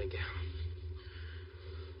một mình mày kìa.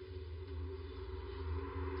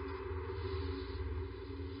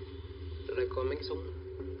 Tụi đây có mấy cái súng.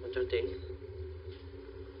 Con cho chị.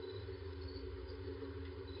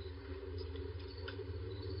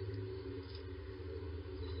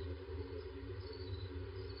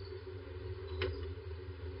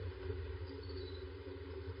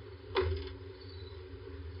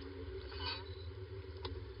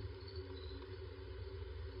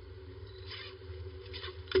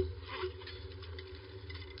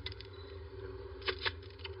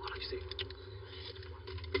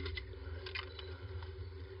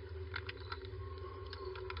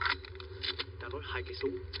 Tao nói 2 cây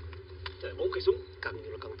súng, 4 cây súng, Càng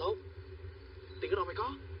nhiều là càng tốt. tiền ở đâu mày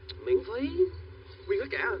có? Miễn phí. Nguyên hết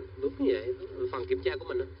cả. Đúng như vậy. Phần kiểm tra của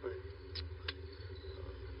mình đó.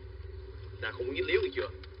 Đã không muốn dính líu được chưa?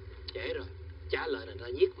 Dễ rồi. Trả lời là tao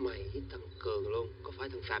giết mày với thằng Cường luôn. Có phải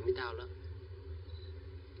thằng Phạm với tao đó.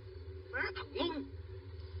 Má thằng ngu.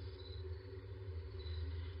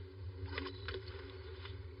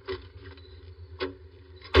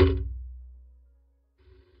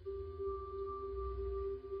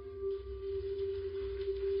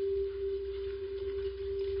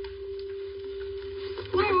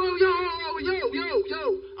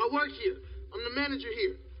 Yo, I work here. I'm the manager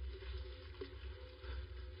here.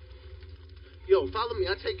 Yo, follow me.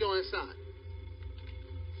 I'll take y'all inside.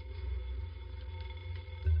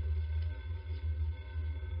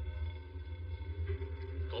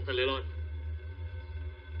 Cột mày lại lên.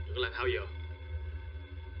 Đừng có làm thao giờ.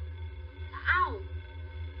 Ow.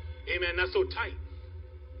 Hey man, not so tight.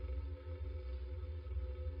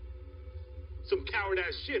 Some coward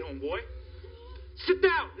ass shit, homeboy. Sit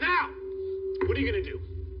down, now! What are you gonna do?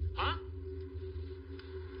 Huh?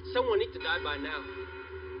 Someone needs to die by now.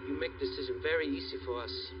 You make the decision very easy for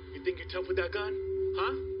us. You think you're tough with that gun?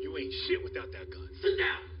 Huh? You ain't shit without that gun. Sit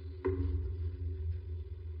down!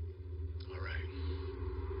 All right.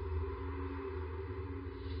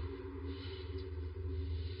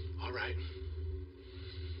 All right.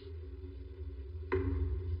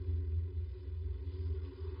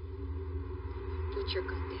 Put your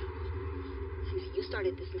gun down. I know you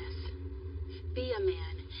started this mess. Be a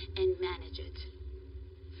man and manage it.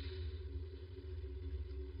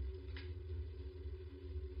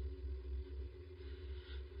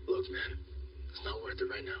 Look, man, it's not worth it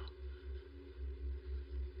right now.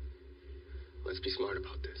 Let's be smart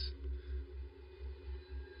about this.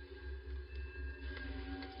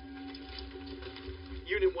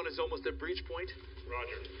 Unit 1 is almost at breach point.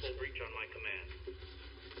 Roger. Full breach on my command.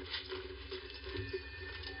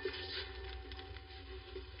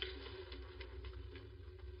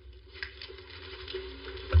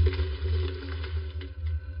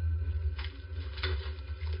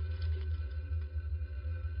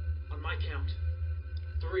 On my count.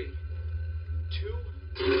 3, 2.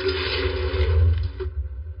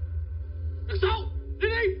 Assault!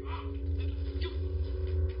 Diddy!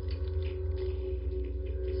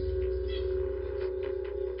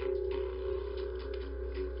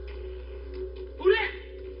 Who that?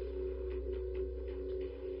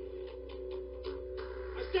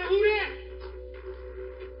 I said who that?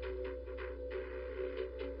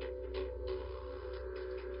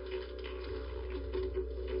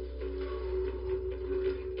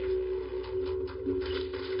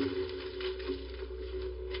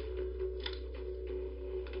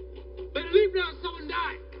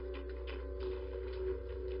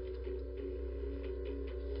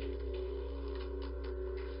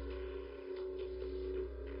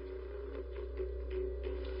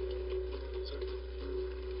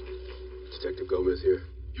 Detective Gomez here.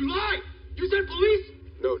 You lied! You said police!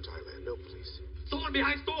 No, Thailand, no police. Someone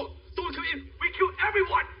behind store! Someone come in! We killed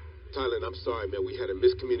everyone! Thailand, I'm sorry, man. We had a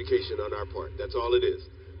miscommunication on our part. That's all it is.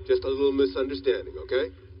 Just a little misunderstanding, okay?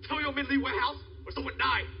 Tell your men leave warehouse or someone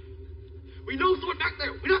died. We know someone back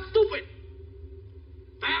there. We're not stupid.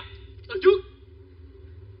 Fab, a dude.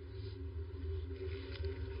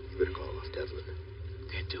 You better call off Devlin.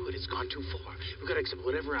 Can't do it. It's gone too far. We've got to accept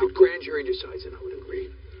whatever the grand jury decides, and I would agree.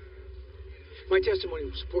 My testimony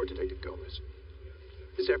will support Detective Gomez.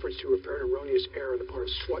 His efforts to repair an erroneous error on the part of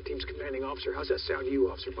SWAT team's commanding officer. How's that sound to you,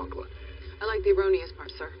 Officer Bunkla? I like the erroneous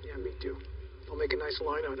part, sir. Yeah, me too. I'll make a nice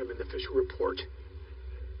line on him in the official report.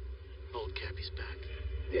 Old Cappy's back.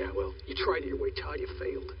 Yeah, well, you tried it your way, Todd. You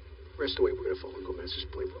failed. Rest away. We're going to follow Gomez's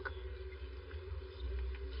playbook.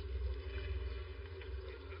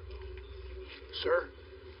 Sir?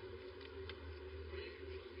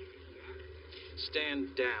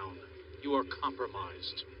 Stand down. You are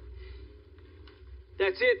compromised.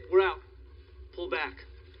 That's it. We're out. Pull back.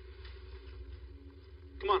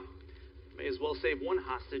 Come on. May as well save one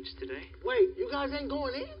hostage today. Wait, you guys ain't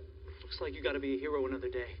going in? Looks like you gotta be a hero another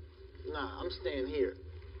day. Nah, I'm staying here.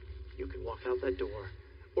 You can walk out that door,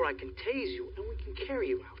 or I can tase you and we can carry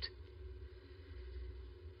you out.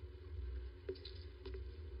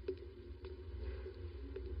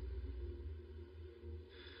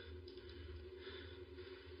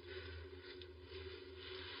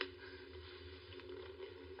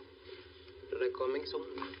 Coming soon.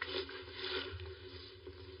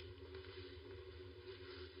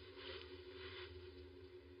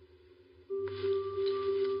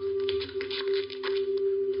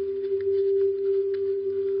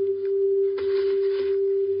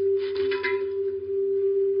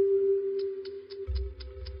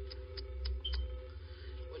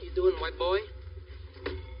 What are you doing, white boy?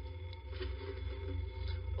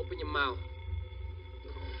 Open your mouth.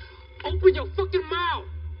 Open your fucking mouth!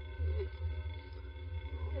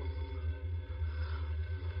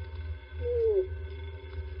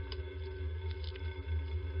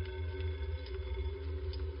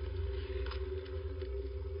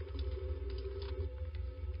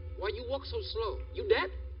 Why you walk so slow? You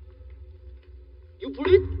dead? You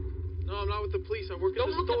bleed? No, I'm not with the police. I work Don't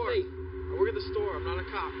at the look store. at me. I work at the store. I'm not a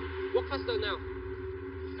cop. Walk faster now.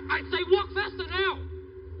 I say walk faster now.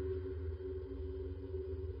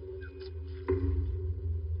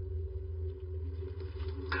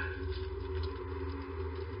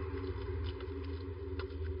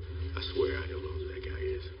 I swear I don't know who that guy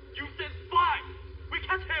is. You said spy. We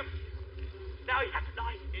catch him. Now he has to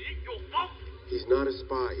die. It ain't your fault. He's not a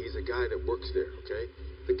spy. He's a guy that works there, okay?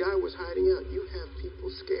 The guy was hiding out. You have people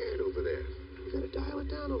scared over there. You gotta dial it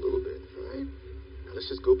down a little bit, all right? Now let's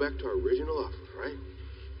just go back to our original offer, all right?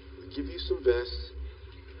 We give you some vests,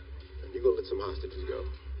 and you're gonna let some hostages go.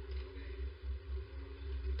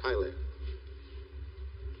 Thailand.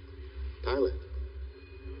 Thailand.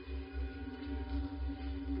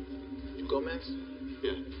 Gomez?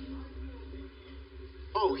 Yeah.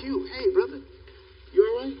 Oh, Hugh. Hey, brother. You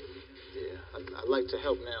all right? Yeah, I'd like to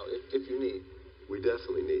help now, if you need. We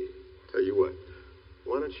definitely need. Tell you what,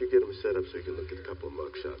 why don't you get them set up so you can look at a couple of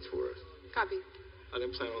mug shots for us? Copy. I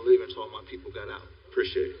didn't plan on leaving until all my people got out.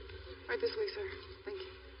 Appreciate it. Right this way, sir. Thank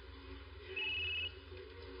you.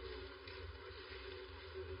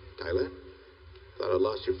 Thailand? Thought I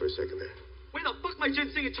lost you for a second there. Where the fuck my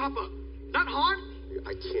ginseng and chopper? Not hard?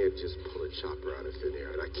 I can't just pull a chopper out of thin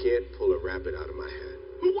air, and I can't pull a rabbit out of my hat.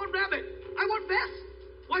 Who want rabbit? I want vest.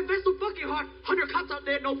 Why vest so fucking hard? 100 cops out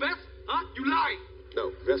there, no vest? Huh? You lie.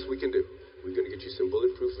 No, vest we can do. We're gonna get you some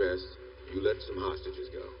bulletproof vests. You let some hostages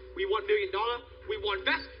go. We want $1 million. We want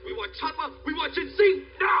vest. We want chopper. We want ginseng.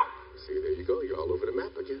 Now! See, there you go. You're all over the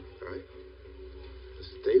map again, all right?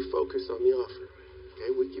 Just stay focused on the offer.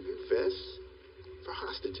 Okay, we give you vests for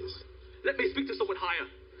hostages. Let me speak to someone higher.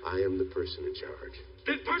 I am the person in charge.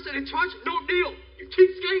 This person in charge, no deal. You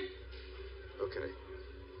cheapskate. Okay.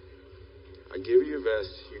 I give you your vest.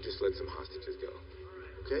 You just let some hostages go.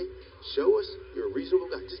 Okay? Show us you're a reasonable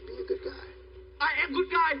guy. Just be a good guy. I am good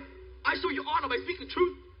guy. I show you honor by speaking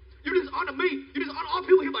truth. You dishonor me. You dishonor all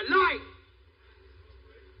people here by lying.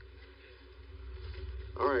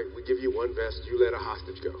 All right, we give you one vest. You let a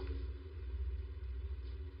hostage go.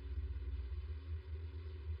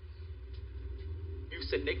 You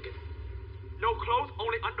said naked. No clothes,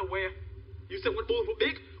 only underwear. You said one bulletproof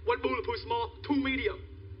big, one bulletproof small, 2 medium.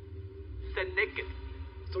 Said naked.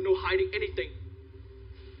 So no hiding anything.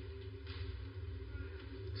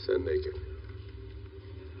 Said naked.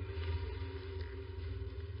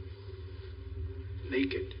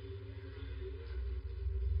 Naked.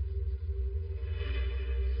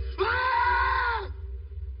 Ah!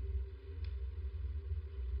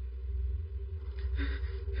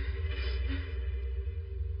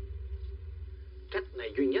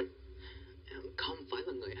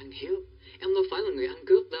 hiểu, em đâu phải là người ăn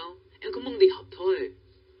cướp đâu. Em cũng muốn đi học thôi.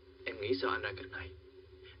 Em nghĩ sao anh ra cách này?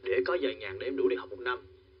 Để có vài ngàn để em đủ đi học 1 năm.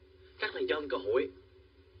 Các này cho em cơ hội.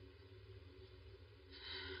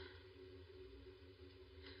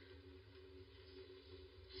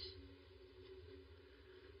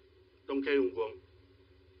 Đông Khê Hùng Quận.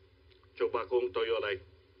 Chục bà con tôi vô đây.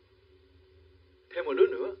 Thêm một đứa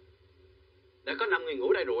nữa. Đã có 5 người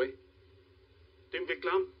ngủ đây rồi. Tìm việc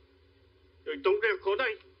làm. Rồi tống ra khỏi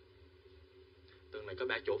đây. Tường này có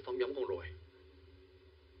 3 chỗ phóng giống con rồi.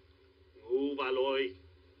 Ngu bà lôi.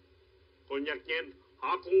 Còn nhạc nhen,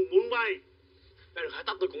 họ cũng muốn bay. Đừng hãy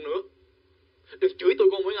tắt tôi con nữa. Đừng chửi tôi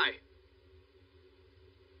con mỗi ngày.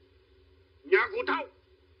 Nhà của tao.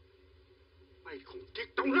 Mày không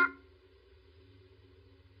tiếc tông rác.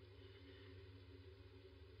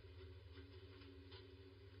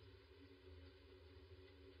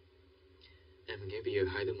 Em nghĩ bây giờ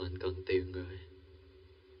hai đứa mình cần tiền rồi.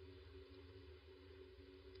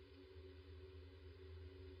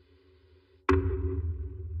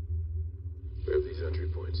 We have these entry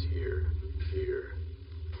points here, here,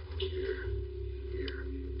 here, here.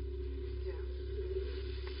 Yeah.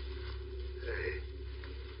 Hey.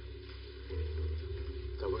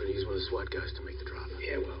 Thought we were gonna use one of the SWAT guys to make the drop.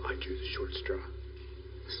 Yeah, well, I drew the short straw.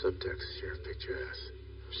 Subtext, Sheriff, picked your ass.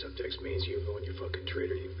 Subtext means you know when you fucking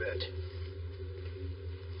traitor, you bet.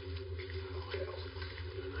 Oh, hell.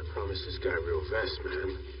 I promised this guy a real vest,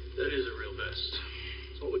 man. That is a real vest.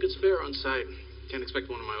 It's what we could spare on site. Can't expect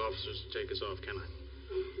one of my officers to take us off, can I?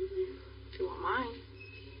 If you want mine.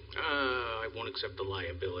 I won't accept the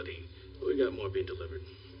liability. We got more being delivered.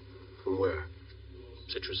 From where?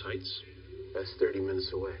 Citrus Heights. That's 30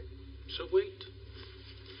 minutes away. So wait.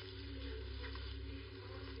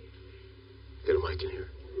 Get a mic in here.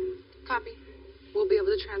 Copy. We'll be able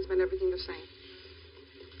to transmit everything they're saying.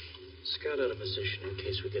 Scout out a position in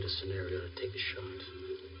case we get a scenario to take a shot.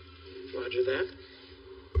 Roger that.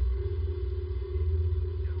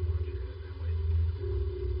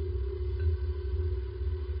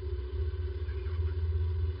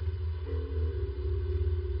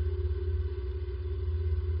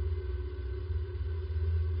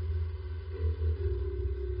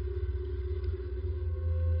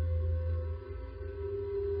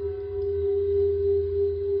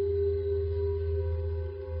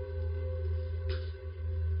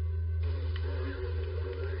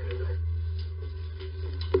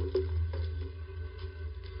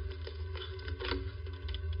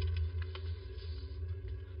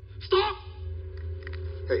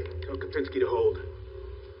 Hey, tell Kopinski to hold.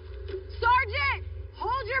 Sergeant!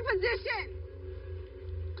 Hold your position!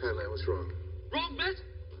 Thailand, what's wrong? Wrong, miss.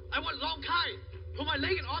 I want long tie. Put my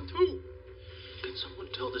leg on too. Can someone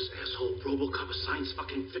tell this asshole Robocop is science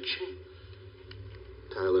fucking fiction?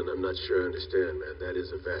 Thailand, I'm not sure I understand, man. That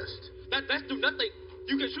is a vest. That vest do nothing.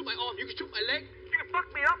 You can shoot my arm. You can shoot my leg. You can fuck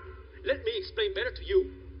me up. Let me explain better to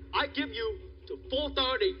you. I give you to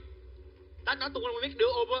 4:30. That's not the one we make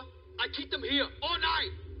deal over. I keep them here all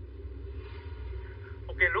night.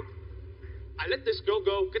 Okay, look. I let this girl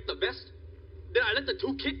go, get the vest. Then I let the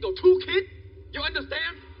 2 kids go. 2 kids? You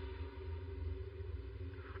understand?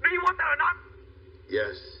 Do you want that or not?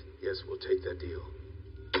 Yes, yes, we'll take that deal.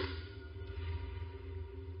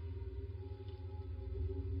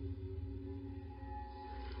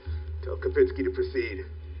 Tell Kopinski to proceed.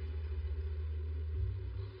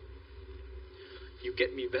 You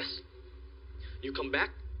get me, vest. You come back,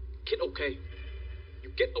 kid, okay. You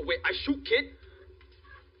get away, I shoot, kid.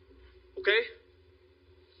 Okay?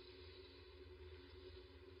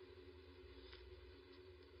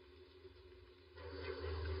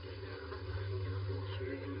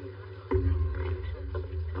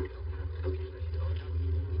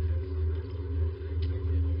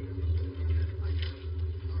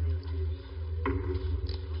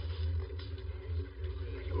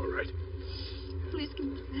 You all right? Please give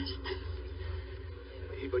me the vest.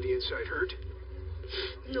 Anybody inside hurt?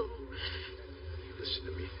 No. Listen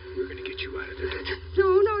to me. We're gonna get you out of there, don't you?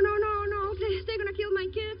 No. They're gonna kill my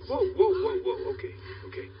kids. Whoa. Okay.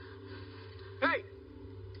 Hey!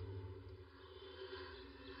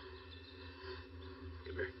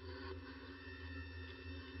 Come here.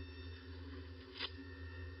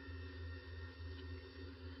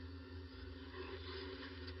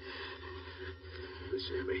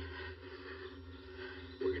 Listen to me.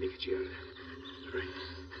 We're gonna get you out of there. All right?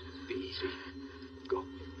 Be easy. Go.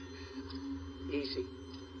 Easy.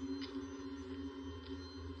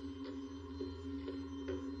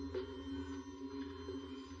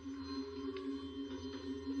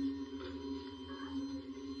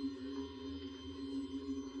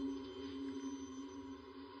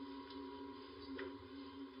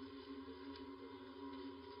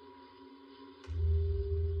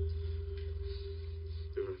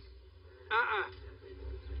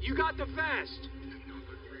 You got the vest.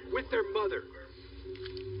 With their mother.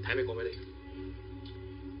 睇咩講俾你？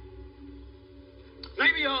呢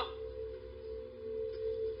邊啊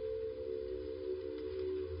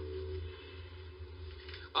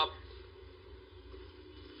！Up.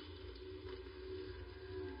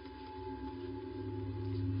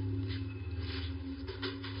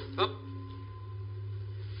 Up.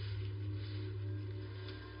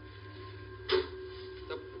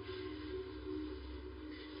 Up.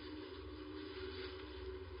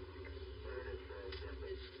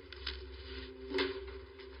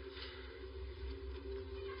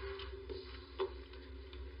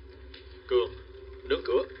 Cường, đóng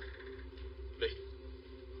cửa. Đi.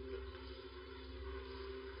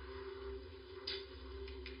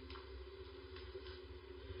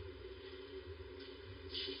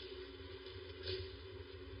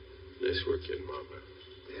 Nice work, kid, Mama.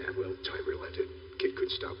 Yeah, well, Ty relented. Kid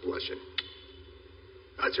couldn't stop blushing.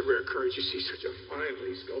 That's a rare occurrence. You see such a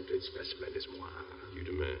finely sculpted specimen as moi. You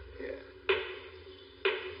the man. Yeah.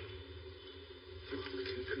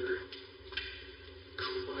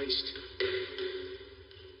 Christ.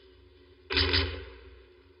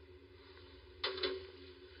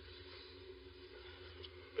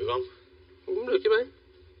 Được không? Cũng được chứ mấy.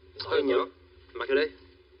 Hơi nhỏ. Mặc vô đây.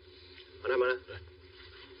 Mana mana.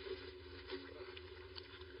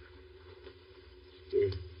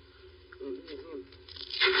 Rồi.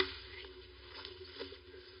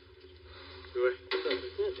 Rồi.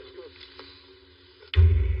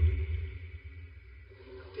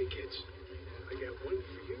 Hey, kids. I got one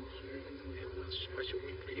for you and one special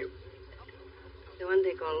one for you. The one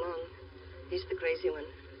they call Long. He's the crazy one.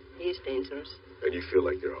 He's dangerous. And you feel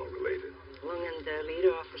like they're all related? Long and the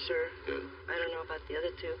leader officer. Yeah. I don't know about the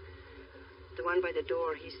other two. The one by the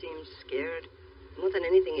door, he seems scared. More than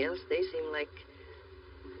anything else, they seem like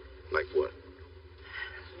Like what?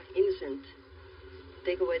 innocent.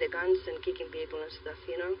 Take away the guns and kicking people and stuff,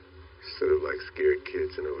 you know? Sort of like scared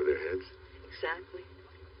kids in over their heads? Exactly.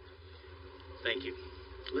 Thank you.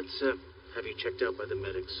 Let's have you checked out by the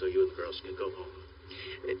medics so you and the girls can go home.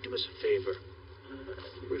 Do us a favor.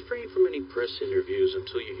 Refrain from any press interviews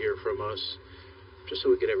until you hear from us, just so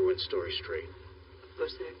we get everyone's story straight. Of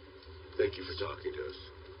course, sir. Thank you for talking to us.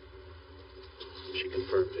 She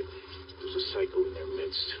confirmed it. There's a cycle in their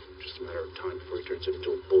midst. Just a matter of time before he turns it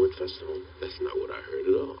into a bullet festival. That's not what I heard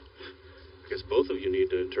at all. I guess both of you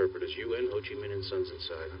need to interpret as you and Ho Chi Minh and Sons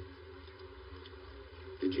inside.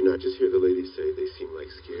 Did you not just hear the lady say they seem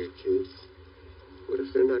like scared kids? What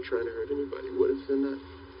if they're not trying to hurt anybody? What if they're not?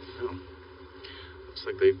 No. Looks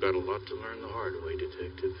like they've got a lot to learn the hard way,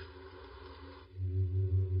 Detective.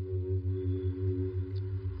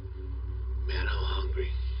 Man, I'm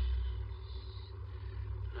hungry.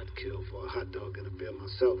 I'd kill for a hot dog and a beer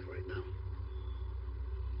myself right now.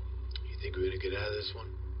 You think we're gonna get out of this one?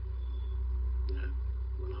 Yeah.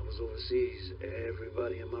 When I was overseas,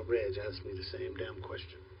 everybody in my reg asked me the same damn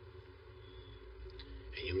question.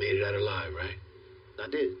 And you made it out alive, right? I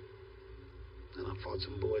did. And I fought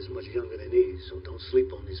some boys much younger than these, so don't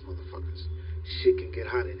sleep on these motherfuckers. Shit can get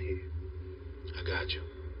hot in here. I got you.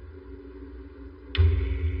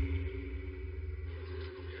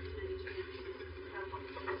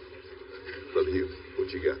 Brother Hugh, what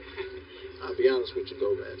you got? I'll be honest with you,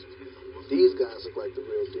 Gomez. These guys look like the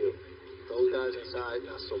real deal. Those guys inside,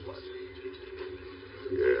 not so much.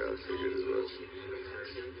 Yeah, I figured as much.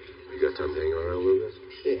 You got time to hang around a little bit?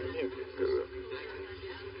 Yeah, I'm here. Good enough.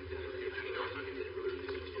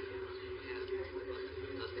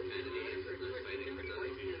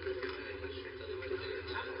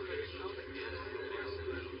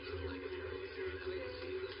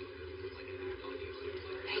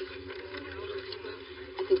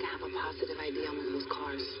 I think I have a positive ID on one of those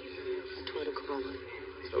cars. A Toyota Corolla.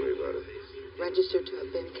 Tell me about it. Registered to a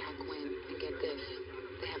Ben Caquin, and get this.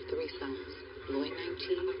 They have 3 sons. Lloyd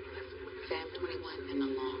 19, Sam 21, and the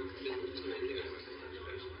Long 17.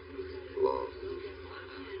 Long.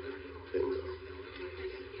 Bingo.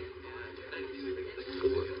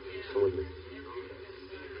 Good one. Come with me.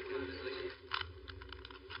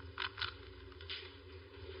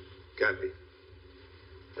 Got me.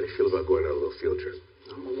 How do you feel about going on a little field trip?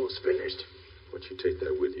 I'm almost finished. Why don't you take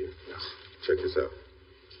that with you? Check this out.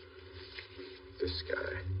 This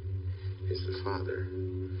guy is the father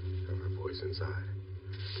of our boys inside.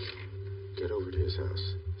 Get over to his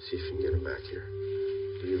house. See if you can get him back here.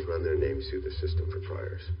 You run their names through the system for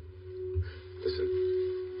priors. Listen,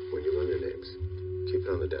 when you run their names, keep it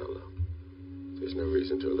on the down low. There's no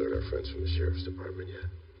reason to alert our friends from the sheriff's department yet.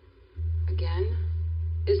 Again?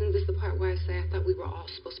 Isn't this the part where I say I thought we were all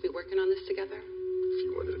supposed to be working on this together?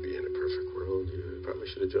 you wanted to be in a perfect world, you probably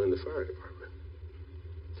should have joined the fire department.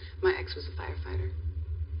 My ex was a firefighter.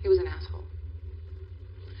 He was an asshole.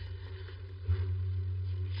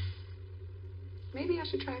 Maybe I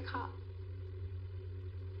should try a cop.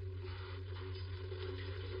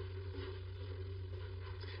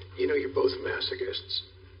 You know, you're both masochists.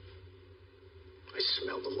 I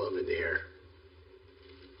smell the love in the air.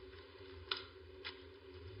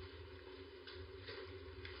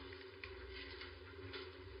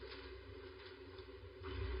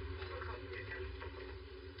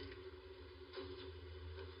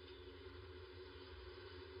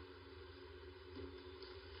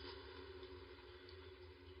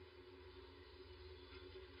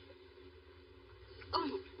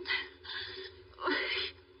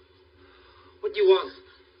 What do you want?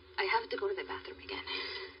 I have to go to the bathroom again.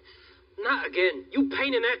 Not again. You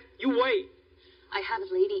pain in that. You wait. I have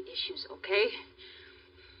lady issues, okay?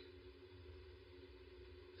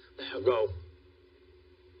 The hell, go.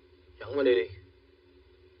 Dẫn qua đây đi.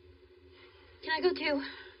 Can I go too?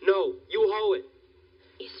 No, you hold it.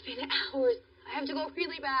 It's been hours. I have to go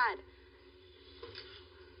really bad.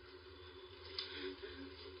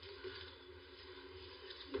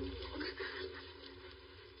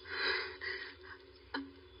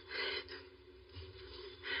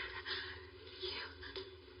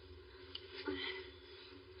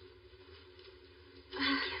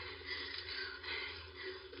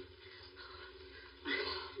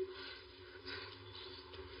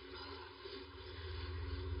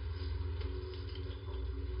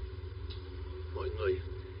 Mọi người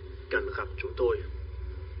cần gặp chúng tôi.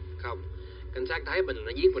 Không, cảnh sát thấy mình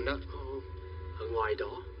đã giết mình đó. Ở ngoài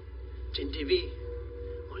đó, trên TV,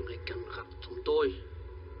 mọi người cần gặp chúng tôi.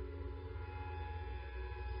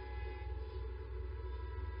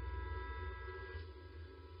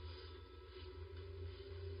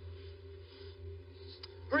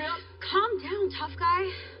 Hurry up. Calm down, tough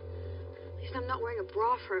guy. At least I'm not wearing a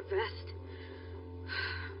bra for a vest.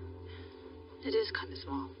 It is kind of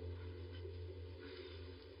small.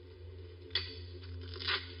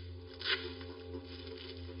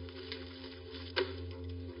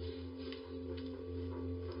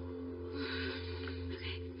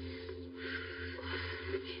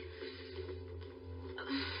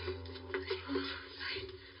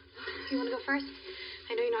 You want to go first?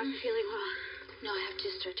 I know you're not feeling well. No, I have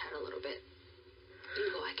to stretch out a little bit.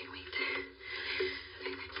 You go, I can wait.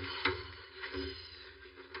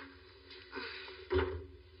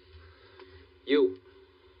 You.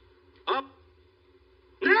 Up.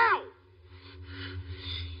 Now!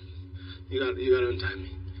 You gotta untie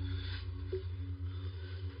me.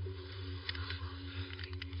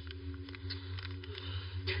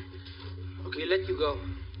 Okay, let you go.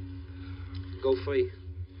 Go free.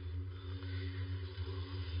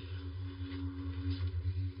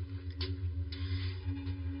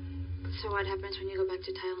 So what happens when you go back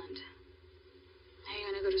to Thailand? Are you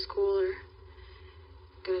gonna go to school or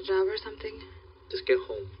get a job or something? Just get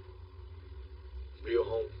home. Real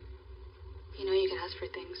home. You know you can ask for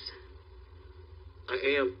things. I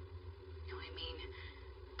am. No, I mean,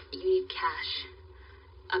 you need cash.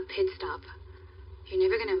 A pit stop. You're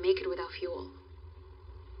never gonna make it without fuel.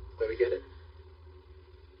 Where we get it?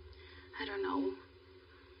 I don't know.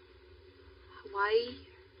 Hawaii?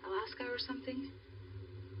 Alaska or something?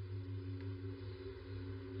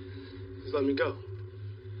 Just let me go.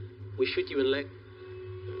 We shoot you in leg.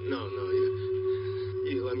 No,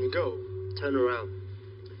 you let me go. Turn around.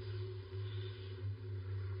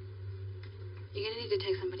 You're gonna need to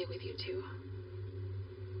take somebody with you, too.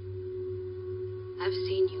 I've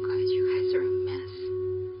seen you guys. You guys are a mess.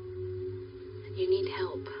 And you need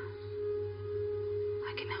help.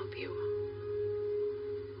 I can help you.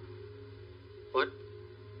 What?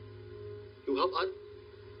 You help us?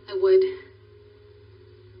 I would.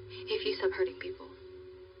 If you stop hurting people.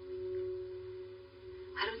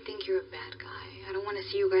 I don't think you're a bad guy. I don't want to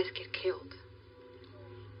see you guys get killed.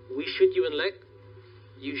 We shoot you in leg.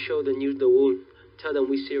 You show the news the wound. Tell them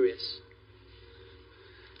we serious.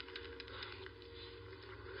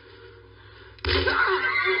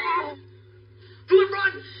 Do it,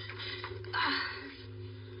 run!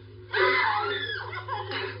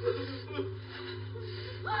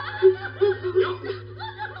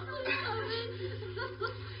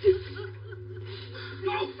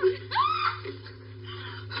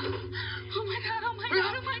 Oh my god, oh my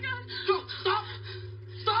god, oh my god. Go, stop!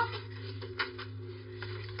 Stop!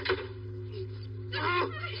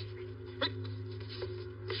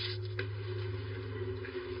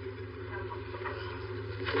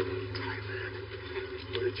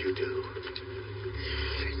 What did you do?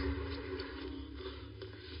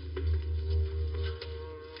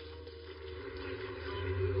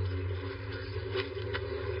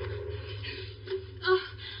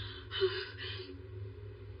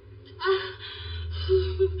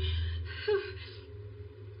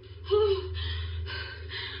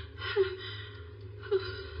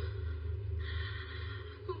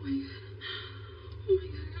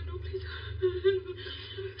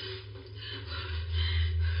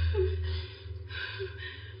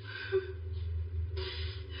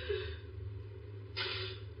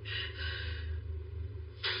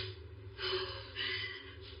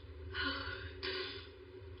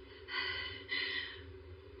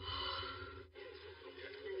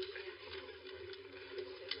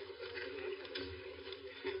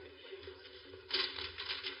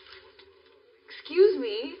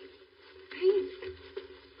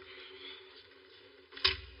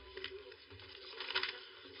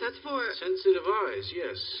 That's for... Sensitive eyes,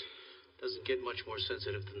 yes. Doesn't get much more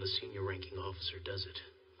sensitive than the senior ranking officer, does it?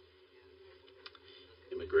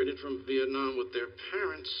 Immigrated from Vietnam with their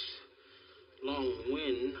parents. Long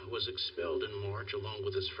Nguyen was expelled in March along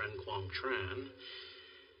with his friend Quang Tran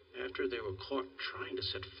after they were caught trying to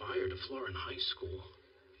set fire to Florin High School.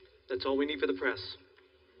 That's all we need for the press.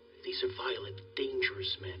 These are violent,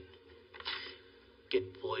 dangerous men.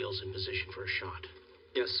 Get Boyles in position for a shot.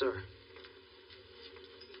 Yes, sir.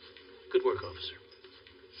 Good work, officer.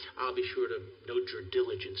 I'll be sure to note your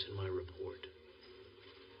diligence in my report.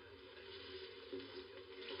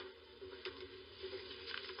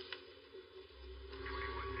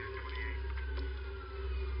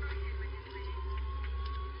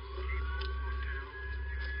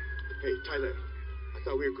 Hey, Thailand. I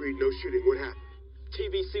thought we agreed no shooting. What happened?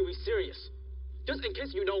 TBC, we serious. Just in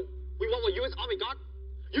case you know, we want what U.S. Army got.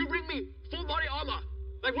 You bring me full body armor,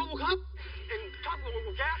 like RoboCop, and chocolate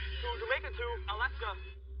with gas to Jamaica to Alaska.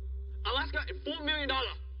 Alaska and $4 million. $4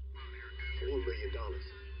 million?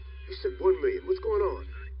 You said $1 million. What's going on?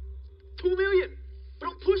 $2 million. But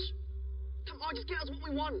don't push. Come on, just get us what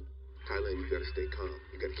we want. Thailand, you gotta stay calm.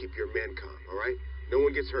 You gotta keep your men calm, all right? No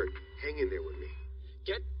one gets hurt. Hang in there with me.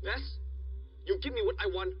 Get best. You give me what I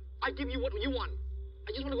want. I give you what you want.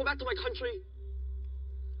 I just want to go back to my country.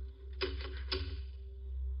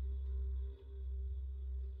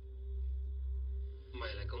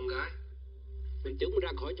 Mày là con gái. Mình tưởng mình ra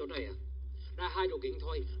khỏi chỗ này à? Ra 2 điều kiện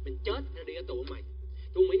thôi, mình chết ra đi ở tù mày.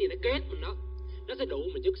 Chú Mỹ này nó ghét mình đó. Nó sẽ đụ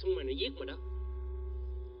mình dứt xong mày nó giết mình đó.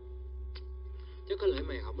 Chắc có lẽ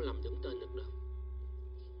mày không có làm đứng tên được đâu.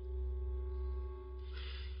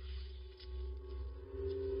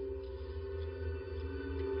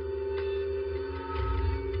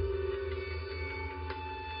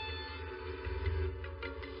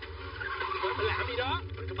 Mày làm gì đó?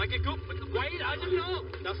 Mày không phải cái cướp, mày quay lại chứ nó.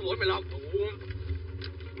 Tao xin lỗi mày Long.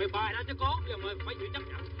 Mày bài ra chứ có, giờ mày phải chịu chấp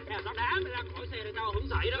nhận. Hay tao đá mày ra khỏi xe để tao hứng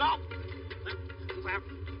dậy đó Long. Sao?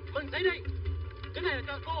 Mình thấy đi. Cái này là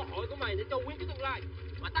cho cơ hội của mày để cho quyết cái tương lai.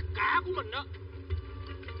 Mà tất cả của mình đó.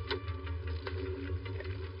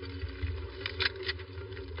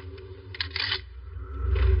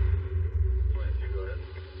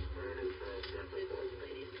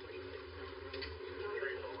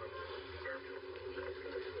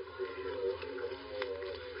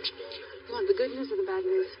 You want the good news or the bad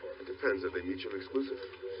news? It depends. Are they mutually exclusive?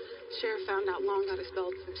 Sheriff found out Long got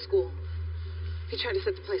expelled from school. He tried to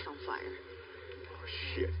set the place on fire. Oh,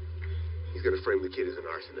 shit. He's gonna frame the kid as an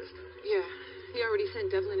arsonist. Yeah, he already sent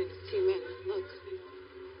Devlin and his team in. Look.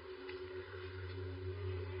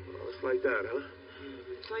 Well, it's like that, huh?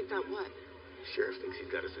 It's like that what? Sheriff thinks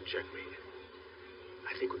he's got us in checkmate.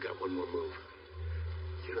 I think we got one more move.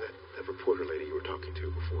 You know that reporter lady you were talking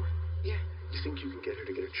to before? Yeah. You think you can get her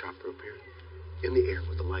to get a chopper up here? In the air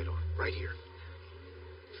with the light on, right here.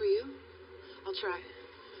 For you? I'll try.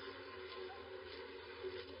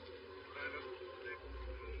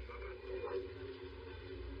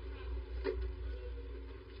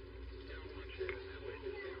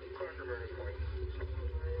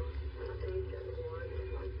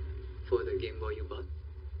 For the Game Boy you bought?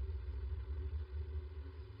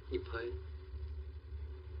 You played?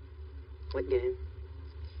 What game?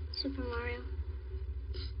 Super Mario.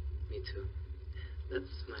 Me too.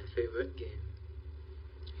 That's my favorite game.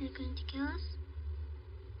 Are you going to kill us?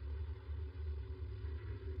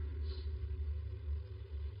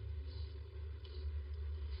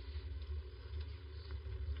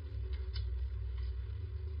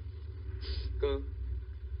 Con.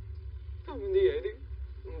 Thôi mình đi vậy đi.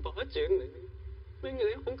 Mình bỏ chuyện này đi. Mấy người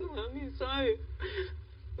đấy không có làm gì sai.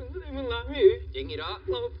 Mình có thể mình làm gì? Chuyện gì đó?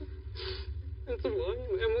 Em xin lỗi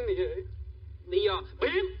nhưng mà em muốn đi vậy. Lý do?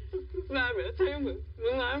 Biết. Ba mẹ thấy mình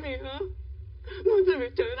làm gì hả? Mình sẽ bị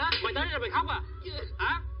trời đó. Mày tới đây là mày khóc à?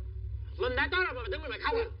 Hả? Mình đã tới rồi mà mày tưởng mày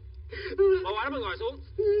khóc à? Mà qua đó mày ngồi xuống.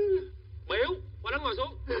 Biểu, qua đó ngồi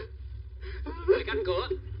xuống. Mày canh cửa.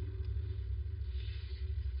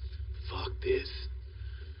 Fuck this.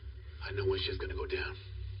 I know when shit's gonna go down.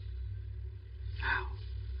 How?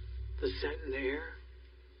 The scent in the air?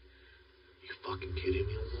 You fucking kidding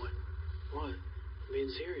me, old boy? What? I'm being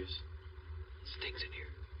serious. Stinks in here.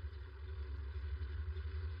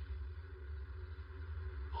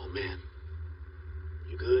 Oh, man.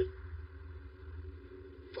 You good?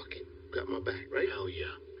 Fuck it. Got my back, right? Hell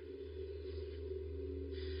yeah.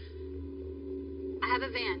 I have a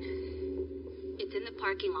van. It's in the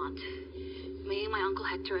parking lot. Me and my Uncle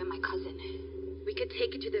Hector and my cousin. We could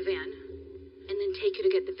take you to the van and then take you to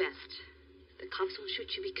get the vest. The cops won't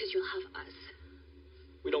shoot you because you'll have us.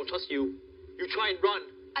 We don't trust you. You try and run.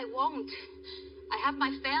 I won't. I have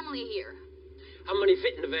my family here. How many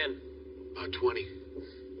fit in the van? About 20.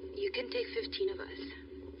 You can take 15 of us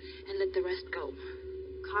and let the rest go.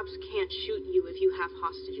 Cops can't shoot you if you have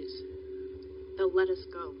hostages. They'll let us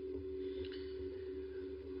go.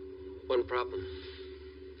 One problem.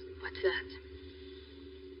 What's that?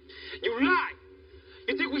 You lie!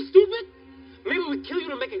 You think we're stupid? Maybe we kill you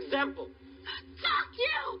to make example. Fuck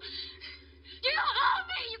you! You owe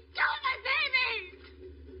me! You killed my baby!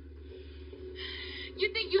 You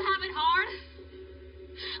think you have it hard?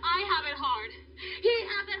 I have it hard. He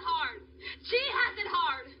has it hard. She has it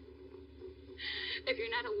hard. If you're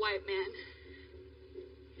not a white man,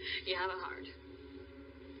 you have it hard.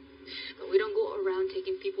 But we don't go around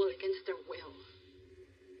taking people against their will.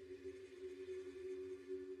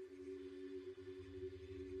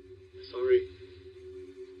 Sorry.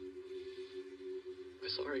 I'm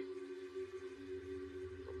sorry.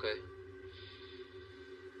 Okay.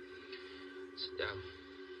 Sit down.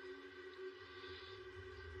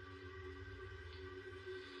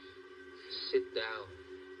 Sit down.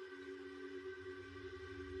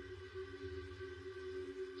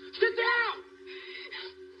 Sit down!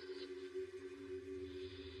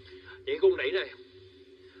 Chị con đẩy này.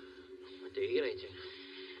 Chị cái này chị.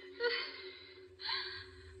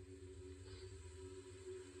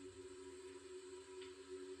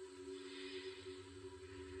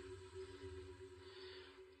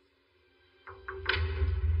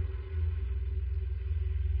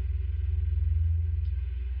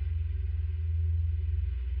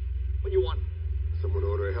 What do you want? Someone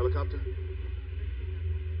order a helicopter?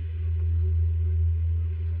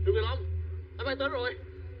 Đừng nghe lắm. Máy bay tới rồi.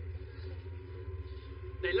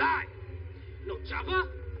 They lie. No chopper?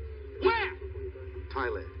 Where?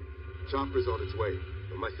 Thailand. Chopper's on its way.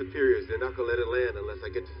 But my superiors, they're not gonna let it land unless I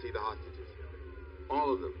get to see the hostages.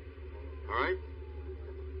 All of them. All right?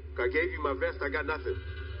 I gave you my vest, I got nothing.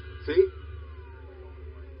 See?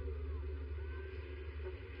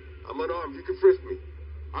 I'm unarmed. You can frisk me.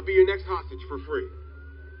 I'll be your next hostage for free.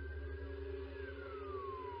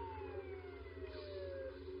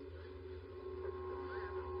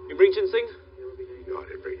 You bring ginseng? No, I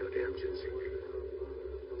didn't bring no damn ginseng.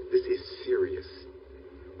 This is serious.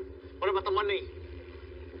 What about the money?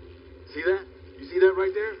 See that? You see that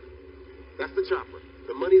right there? That's the chopper.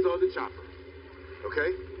 The money's on the chopper.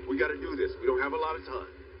 Okay? We gotta do this. We don't have a lot of time.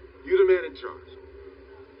 You're the man in charge.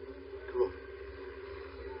 Come on.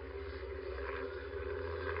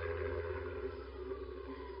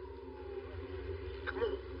 Come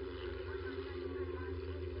on.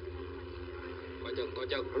 Coi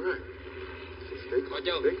chừng. All right. Stay calm.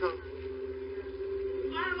 Stay calm.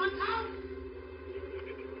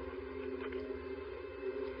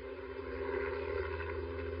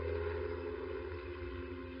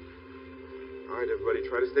 All right, everybody,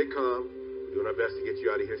 try to stay calm. We're doing our best to get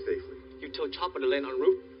you out of here safely. You told Chopper to land en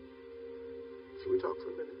route. Can we talk for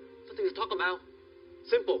a minute? Nothing to talk about.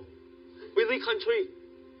 Simple. We leave country.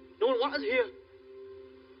 No one wants us here.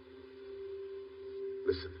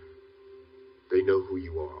 Listen. They know who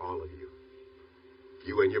you are, all of you.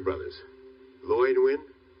 You and your brothers. Lloyd Nguyen,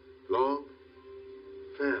 Long,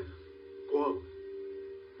 Pham, Guam.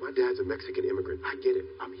 My dad's a Mexican immigrant. I get it.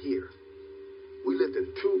 I'm here. We lived in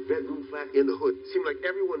a 2-bedroom flat in the hood. Seemed like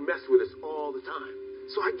everyone messed with us all the time.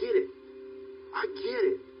 So I get it. I get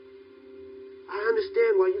it. I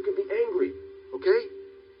understand why you could be angry, okay?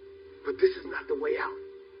 But this is not the way out.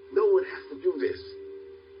 No one has to do this.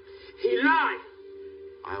 He lied.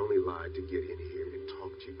 I only lied to get in here and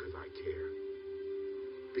talk to you because I care.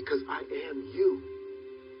 Because I am you.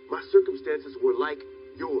 My circumstances were like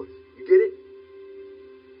yours. You get it?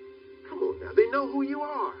 Come on now. They know who you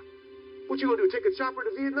are. What you gonna do, take a chopper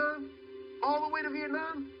to Vietnam? All the way to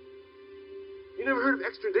Vietnam? You never heard of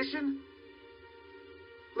extradition?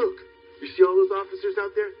 Look, you see all those officers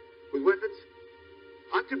out there with weapons?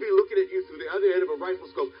 I could be looking at you through the other end of a rifle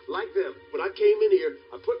scope like them, but I came in here,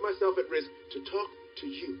 I put myself at risk to talk to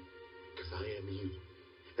you, because I am you.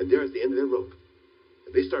 And they're at the end of their rope.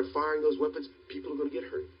 If they start firing those weapons, people are going to get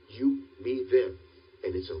hurt. You, me, them.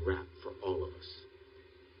 And it's a wrap for all of us.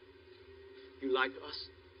 You lied to us.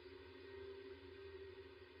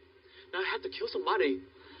 Now I have to kill somebody.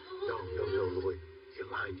 No, Lloyd.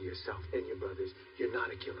 You're lying to yourself and your brothers. You're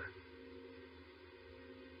not a killer.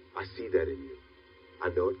 I see that in you. I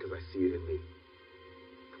know it because I see it in me.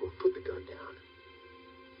 Come on, put the gun down.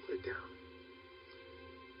 Put it down.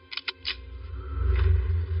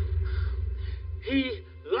 He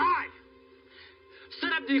lied.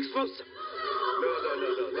 Set up the explosive.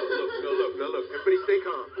 No, look. Everybody stay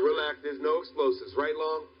calm. Relax. There's no explosives. Right,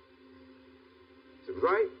 Long? Is it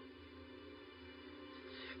right?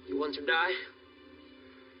 You want to die?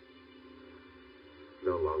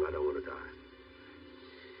 long I don't want to die.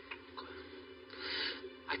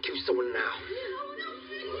 I kill someone now.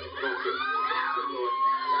 Talk to him. Lloyd.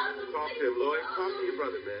 Talk to him, Lloyd. Talk to your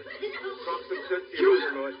brother, man. Talk some sense to your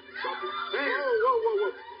brother, Lloyd. Talk to Hey,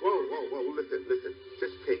 whoa. Listen.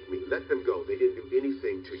 Just take me. Let them go. They didn't do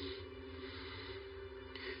anything to you.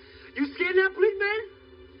 You scared now, police man?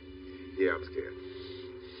 Yeah, I'm scared.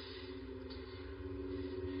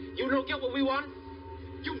 You don't get what we want,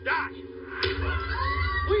 you die.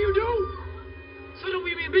 What you do? So don't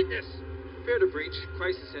we be in business. Fair to breach.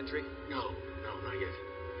 Crisis entry. No, not yet.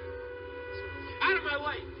 Out of my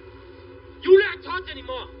way. You not talk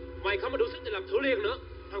anymore. Mày không có đủ sức để làm thử liền nữa.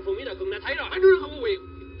 Thằng Phùng Mỹ đã cũng đã thấy rồi. Anh đứa không có quyền.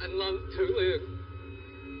 Anh làm thử liền.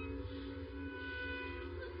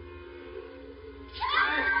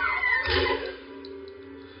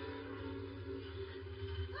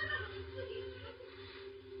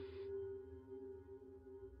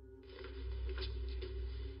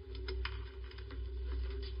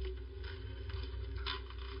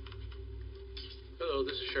 Hello,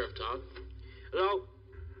 this is Sheriff Todd. Hello?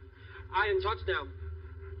 I in charge now.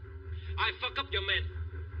 I fuck up your man.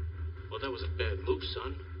 Well, that was a bad move,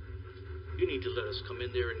 son. You need to let us come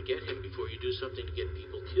in there and get him before you do something to get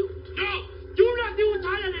people killed. No! Do not deal with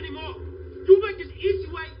Thailand anymore. You make this easy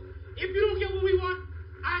way. If you don't get what we want,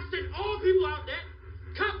 I send all people out there.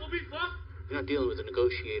 Cop will be first. You're not dealing with a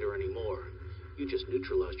negotiator anymore. You just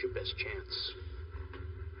neutralized your best chance.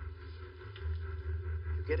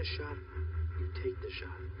 You get a shot, you take the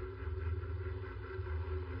shot.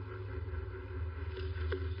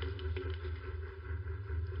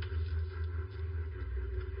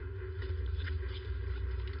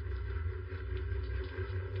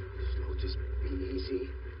 No, just be easy.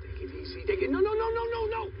 Take it easy. Take it. No.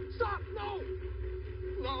 Stop. No.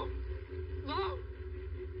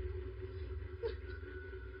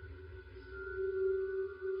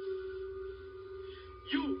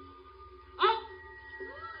 You. Up!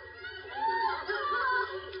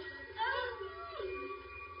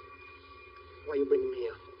 Why you bring him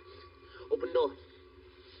here? Open door.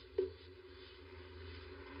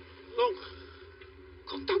 Không.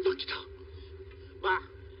 Không tao vào chứ. Bà,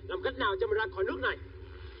 làm cách nào cho mình ra khỏi nước này?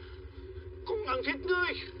 Không bằng giết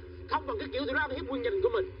ngươi. Không bằng cái kiểu thì ra để hiếp nguyên nhân của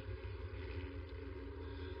mình.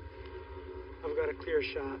 I've got a clear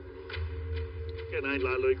shot. Cái này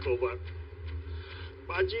là lời cầu bạn.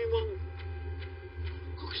 Bà Chi Mông.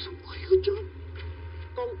 Con sống quỷ của chứ.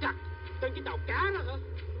 Con chặt trên cái tàu cá đó hả?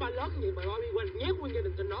 Bà lớn vậy mà đi quanh nhét nguyên gia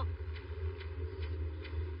đình trên đó.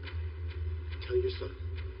 Tell your son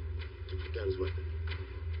to put down his weapon.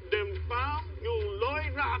 Đừng báo dù lối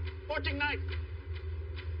ra quá trình này.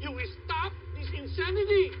 You will stop this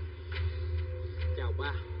insanity. Chào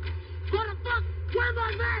ba. What the fuck? Where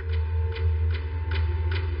my man?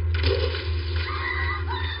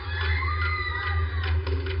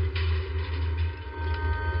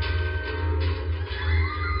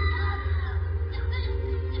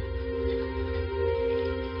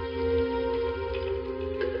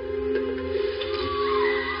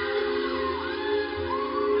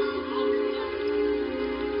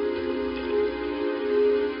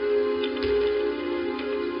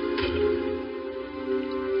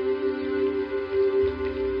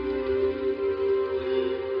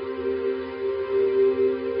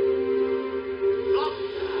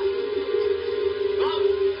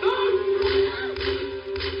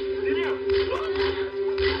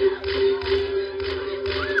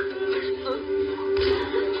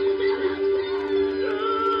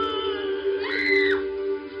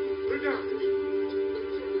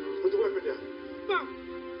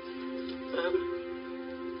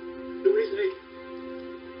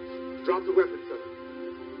 Drop the weapon, son.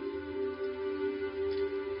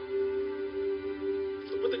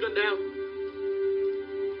 Put the gun down.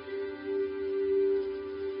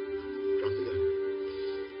 Drop the gun.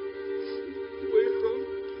 Where from?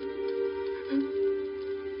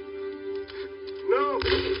 No!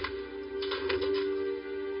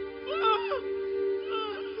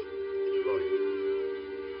 Lloyd.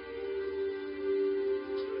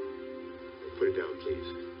 Put it down, please.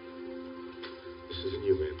 This isn't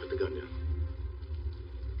you, man. Put the gun down.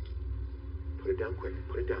 Put it down quick.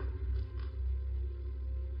 Put it down.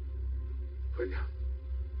 Put it down.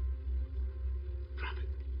 Drop it.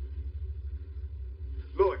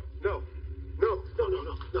 Lloyd, no. No.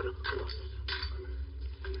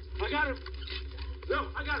 I got him. No,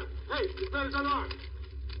 I got him. Hey, this man is unarmed.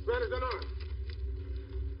 This man is unarmed.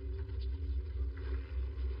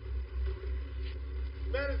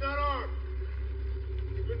 This man is not armed.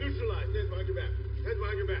 You're neutralized. Hands behind your back. Hands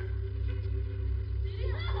behind your back.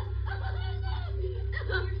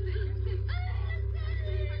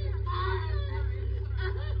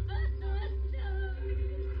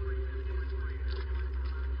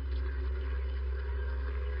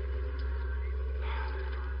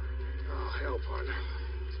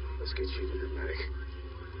 Let's get you to the medic.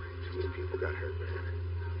 Too many people got hurt, man.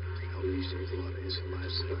 Hell, you saved a lot of innocent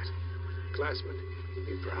lives tonight. Glassman,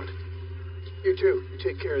 be proud. You too. You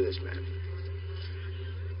take care of this man.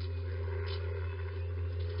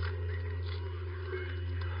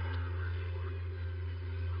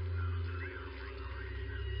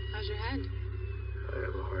 How's your head? I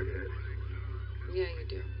have a hard head. Yeah, you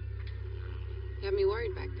do. You had me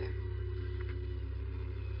worried back there.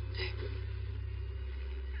 Hey.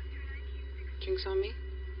 Drinks on me?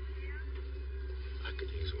 I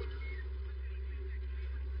could use one.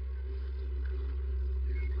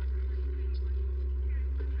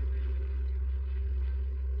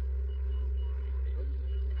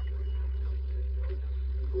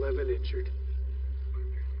 Injured.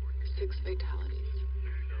 6 fatalities.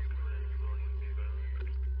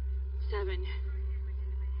 7.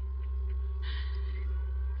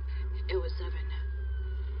 It was 7.